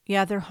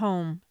 yeah, they're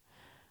home,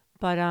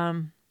 but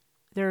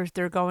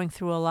they're going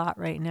through a lot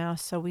right now.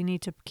 So we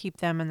need to keep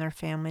them and their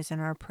families in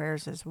our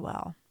prayers as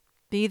well.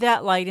 Be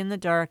that light in the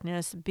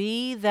darkness.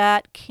 Be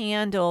that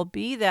candle.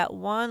 Be that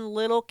one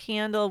little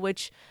candle,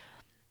 which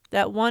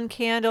that one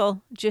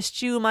candle,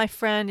 just you, my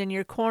friend, in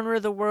your corner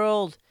of the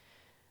world,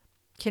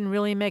 can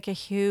really make a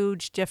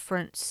huge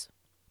difference.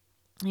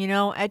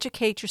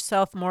 Educate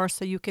yourself more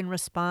so you can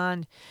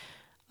respond.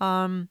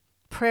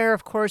 Prayer,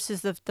 of course,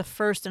 is the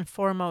first and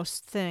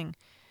foremost thing.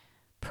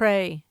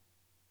 Pray.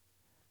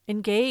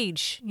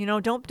 Engage.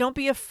 Don't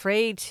be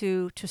afraid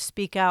to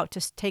speak out,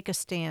 to take a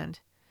stand.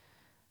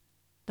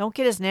 Don't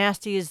get as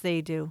nasty as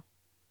they do,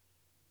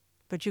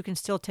 but you can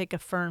still take a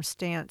firm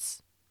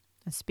stance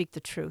and speak the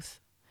truth.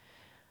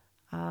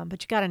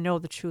 But you got to know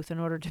the truth in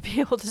order to be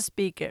able to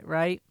speak it,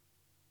 right?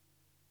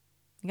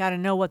 You got to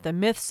know what the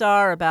myths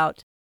are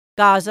about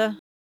Gaza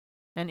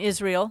and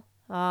Israel,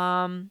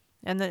 and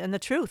the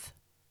truth.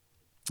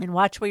 And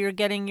watch where you're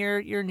getting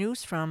your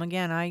news from.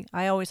 Again,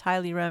 I always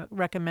highly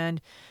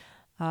recommend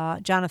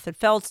Jonathan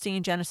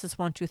Feldstein, Genesis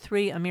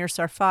 1-2-3, Amir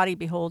Sarfati,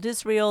 Behold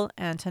Israel,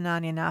 and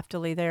Tananya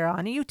Naftali. They're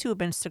on YouTube,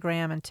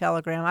 Instagram, and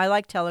Telegram. I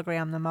like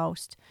Telegram the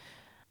most.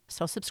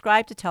 So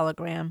subscribe to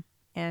Telegram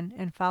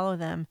and follow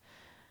them.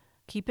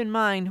 Keep in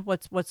mind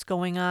what's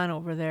going on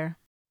over there.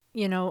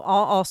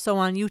 Also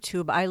on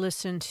YouTube, I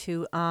listen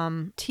to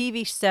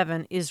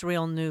TV7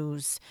 Israel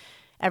News.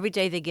 Every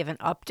day they give an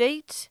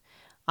update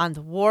on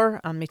the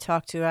war. They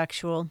talk to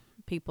actual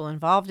people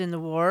involved in the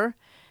war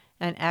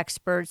and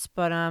experts,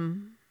 but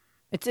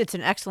it's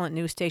an excellent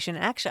news station.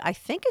 Actually, I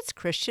think it's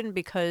Christian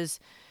because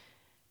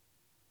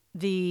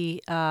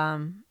the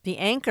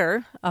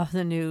anchor of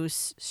the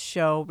news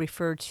show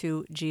referred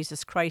to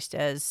Jesus Christ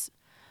as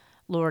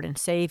Lord and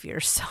Savior.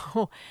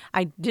 So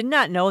I did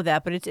not know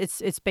that, but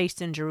it's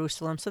based in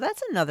Jerusalem. So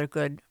that's another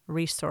good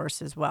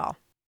resource as well.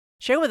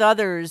 Share with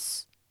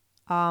others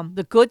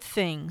the good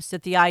things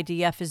that the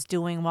IDF is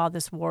doing while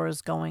this war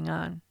is going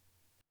on.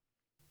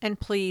 And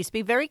please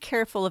be very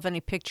careful of any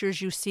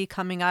pictures you see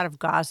coming out of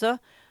Gaza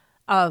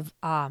of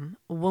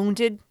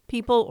wounded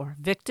people or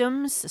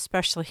victims,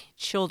 especially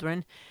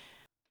children,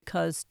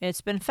 because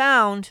it's been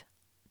found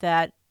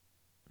that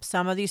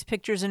some of these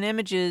pictures and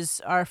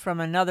images are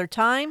from another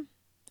time,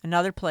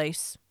 another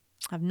place,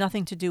 have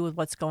nothing to do with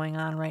what's going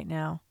on right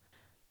now.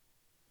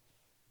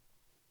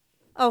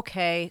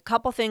 Okay, a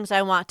couple things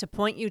I want to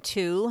point you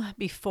to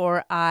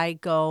before I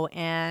go.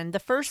 And the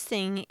first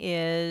thing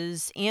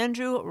is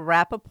Andrew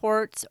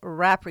Rappaport's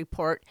Rap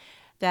Report.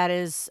 That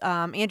is,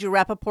 Andrew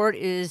Rappaport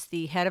is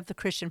the head of the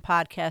Christian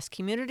podcast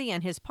community,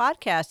 and his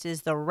podcast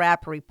is the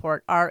Rap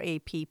Report,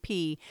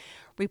 RAPP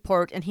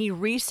Report. And he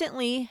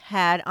recently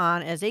had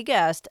on as a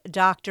guest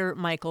Dr.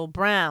 Michael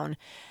Brown.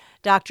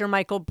 Dr.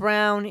 Michael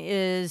Brown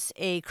is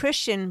a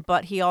Christian,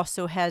 but he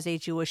also has a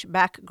Jewish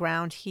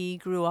background. He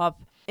grew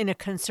up in a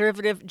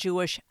conservative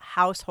Jewish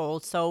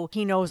household, so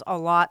he knows a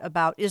lot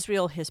about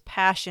Israel. His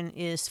passion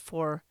is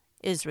for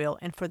Israel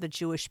and for the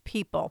Jewish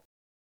people.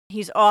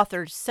 He's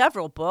authored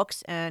several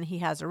books, and he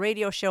has a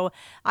radio show.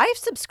 I've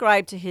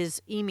subscribed to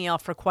his email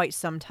for quite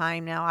some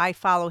time now. I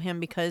follow him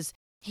because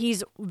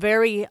he's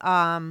very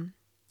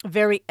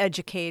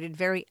educated,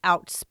 very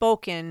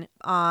outspoken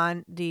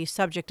on the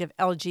subject of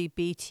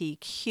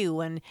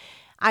LGBTQ. And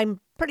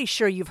I'm pretty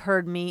sure you've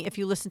heard me. If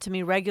you listen to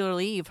me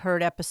regularly, you've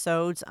heard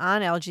episodes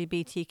on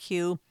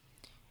LGBTQ.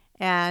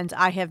 And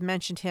I have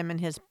mentioned him in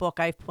his book.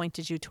 I've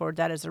pointed you toward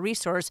that as a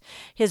resource.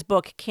 His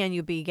book, Can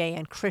You Be Gay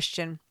and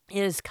Christian,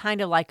 is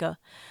kind of like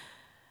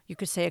you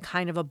could say a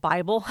kind of a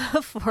Bible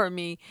for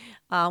me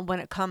when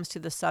it comes to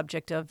the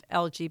subject of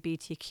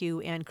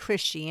LGBTQ and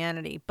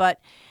Christianity.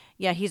 But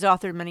yeah, he's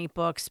authored many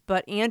books.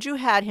 But Andrew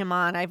had him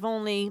on. I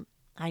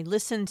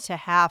listened to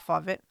half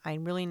of it. I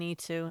really need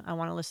to. I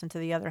want to listen to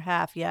the other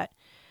half yet.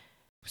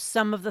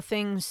 Some of the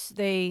things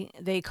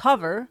they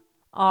cover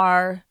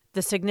are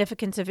the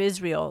significance of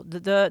Israel,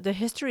 the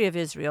history of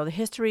Israel, the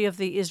history of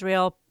the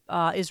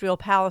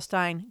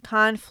Israel-Palestine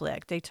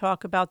conflict. They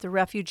talk about the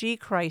refugee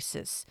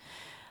crisis,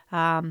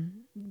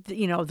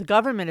 the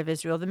government of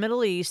Israel, the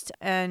Middle East,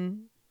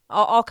 and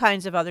all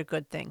kinds of other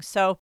good things.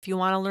 So if you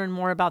want to learn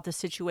more about the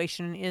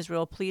situation in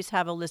Israel, please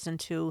have a listen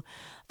to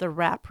the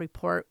Rap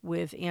Report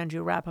with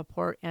Andrew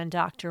Rappaport and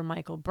Dr.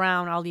 Michael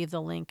Brown. I'll leave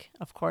the link,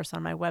 of course,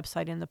 on my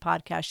website in the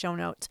podcast show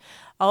notes.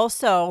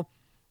 Also,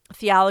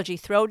 Theology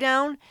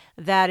Throwdown,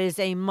 that is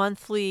a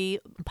monthly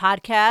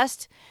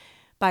podcast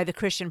by the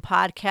Christian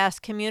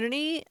podcast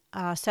community.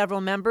 Several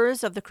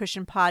members of the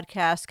Christian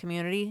podcast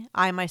community,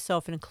 I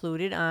myself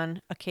included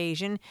on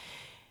occasion,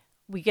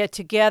 we get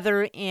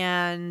together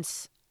and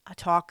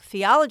talk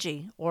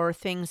theology or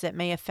things that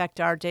may affect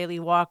our daily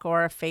walk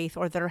or our faith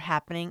or that are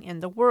happening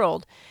in the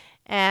world.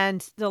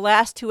 And the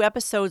last two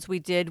episodes we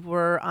did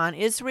were on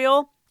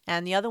Israel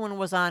and the other one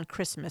was on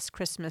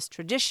Christmas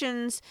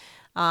traditions,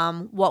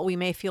 what we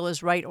may feel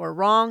is right or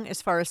wrong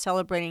as far as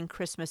celebrating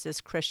Christmas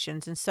as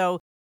Christians. And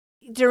so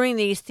during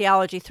these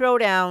theology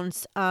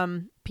throwdowns,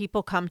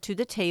 people come to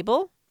the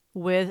table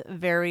with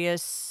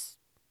various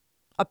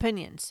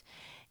opinions,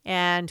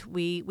 and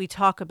we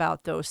talk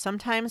about those.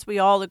 Sometimes we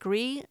all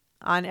agree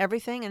on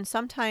everything, and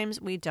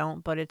sometimes we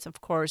don't, but it's,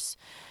 of course,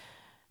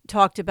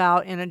 talked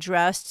about and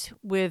addressed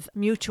with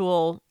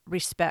mutual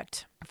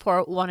respect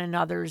for one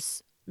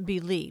another's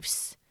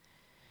beliefs.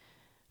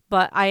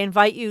 But I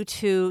invite you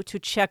to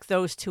check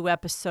those 2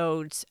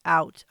 episodes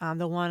out,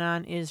 the one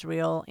on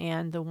Israel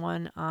and the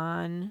one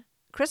on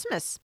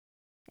Christmas.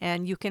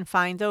 And you can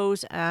find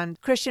those on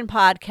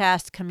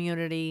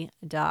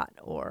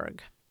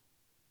christianpodcastcommunity.org.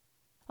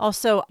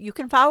 Also, you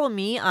can follow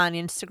me on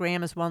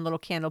Instagram as One Little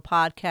Candle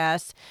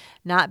Podcast.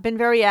 Not been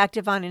very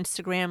active on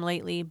Instagram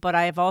lately, but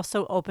I have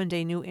also opened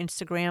a new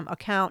Instagram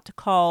account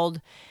called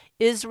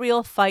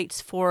Israel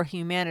Fights for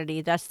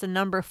Humanity. That's the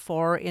number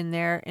 4 in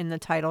there in the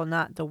title,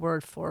 not the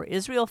word for.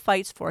 Israel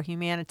Fights for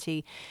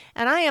Humanity.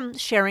 And I am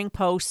sharing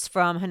posts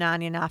from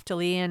Hanania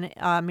Naftali and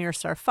Mir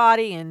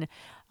Sarfati and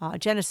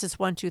Genesis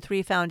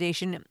 123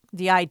 Foundation,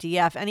 the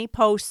IDF. Any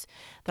posts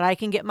that I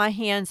can get my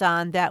hands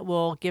on that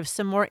will give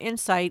some more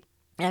insight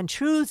and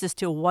truths as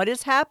to what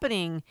is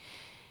happening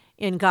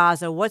in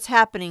Gaza, what's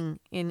happening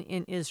in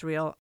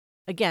Israel.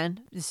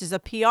 Again, this is a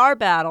PR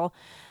battle,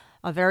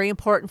 a very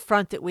important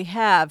front that we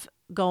have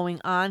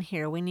going on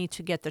here. We need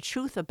to get the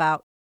truth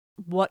about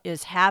what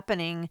is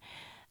happening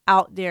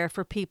out there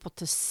for people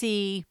to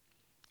see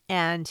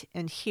and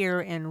hear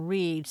and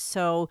read.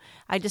 So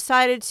I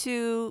decided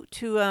to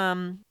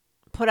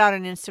put out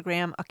an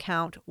Instagram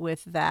account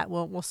with that.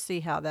 We'll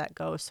see how that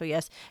goes. So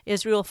yes,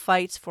 Israel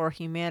Fights for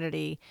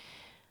Humanity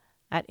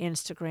at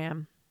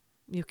Instagram.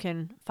 You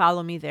can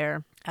follow me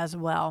there as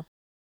well.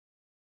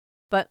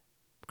 But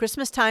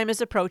Christmas time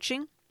is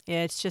approaching.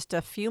 It's just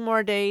a few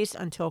more days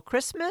until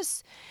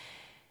Christmas.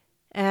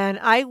 And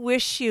I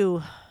wish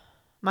you,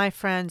 my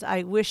friends,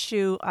 I wish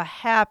you a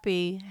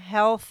happy,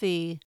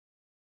 healthy,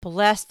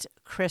 blessed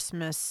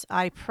Christmas.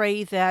 I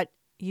pray that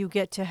you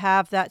get to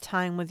have that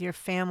time with your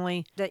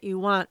family that you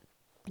want,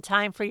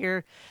 time for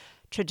your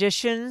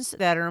traditions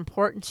that are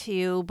important to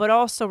you, but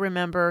also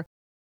remember,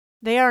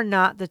 they are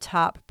not the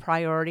top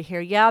priority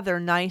here. Yeah, they're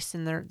nice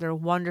and they're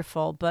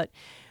wonderful, but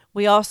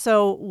we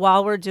also,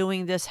 while we're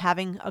doing this,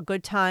 having a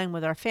good time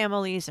with our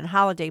families and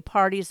holiday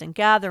parties and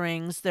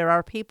gatherings, there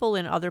are people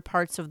in other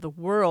parts of the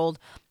world,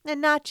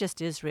 and not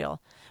just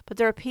Israel, but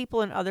there are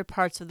people in other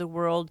parts of the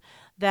world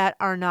that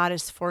are not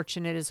as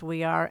fortunate as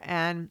we are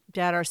and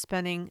that are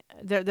spending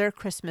their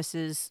Christmas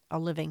is a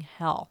living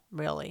hell,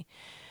 really.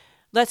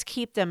 Let's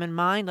keep them in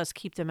mind. Let's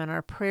keep them in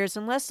our prayers.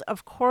 And let's,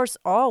 of course,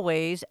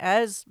 always,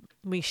 as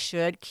we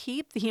should,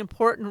 keep the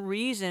important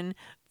reason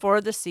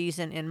for the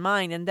season in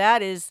mind. And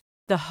that is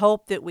the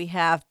hope that we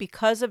have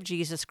because of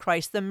Jesus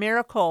Christ, the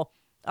miracle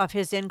of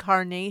his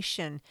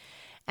incarnation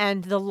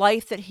and the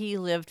life that he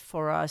lived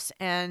for us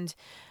and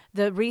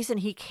the reason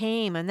he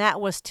came, and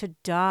that was to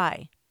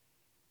die.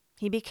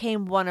 He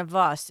became one of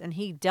us, and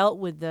he dealt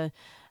with the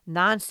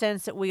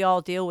nonsense that we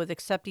all deal with,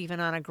 except even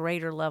on a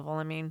greater level.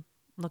 I mean,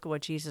 look at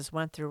what Jesus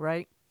went through,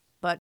 right?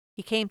 But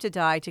he came to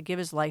die, to give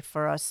his life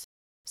for us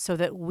so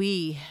that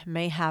we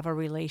may have a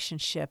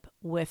relationship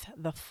with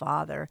the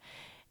Father.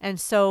 And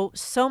so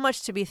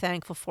much to be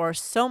thankful for,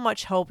 so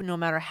much hope, no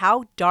matter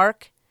how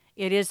dark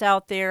it is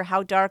out there,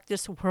 how dark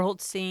this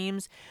world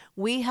seems.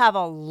 We have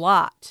a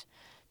lot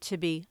to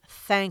be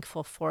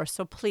thankful for.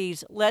 So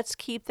please, let's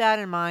keep that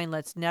in mind.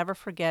 Let's never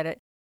forget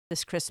it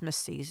this Christmas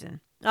season.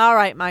 All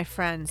right, my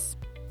friends.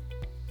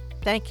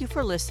 Thank you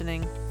for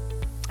listening.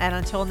 And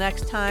until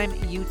next time,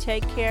 you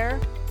take care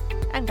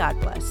and God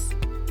bless.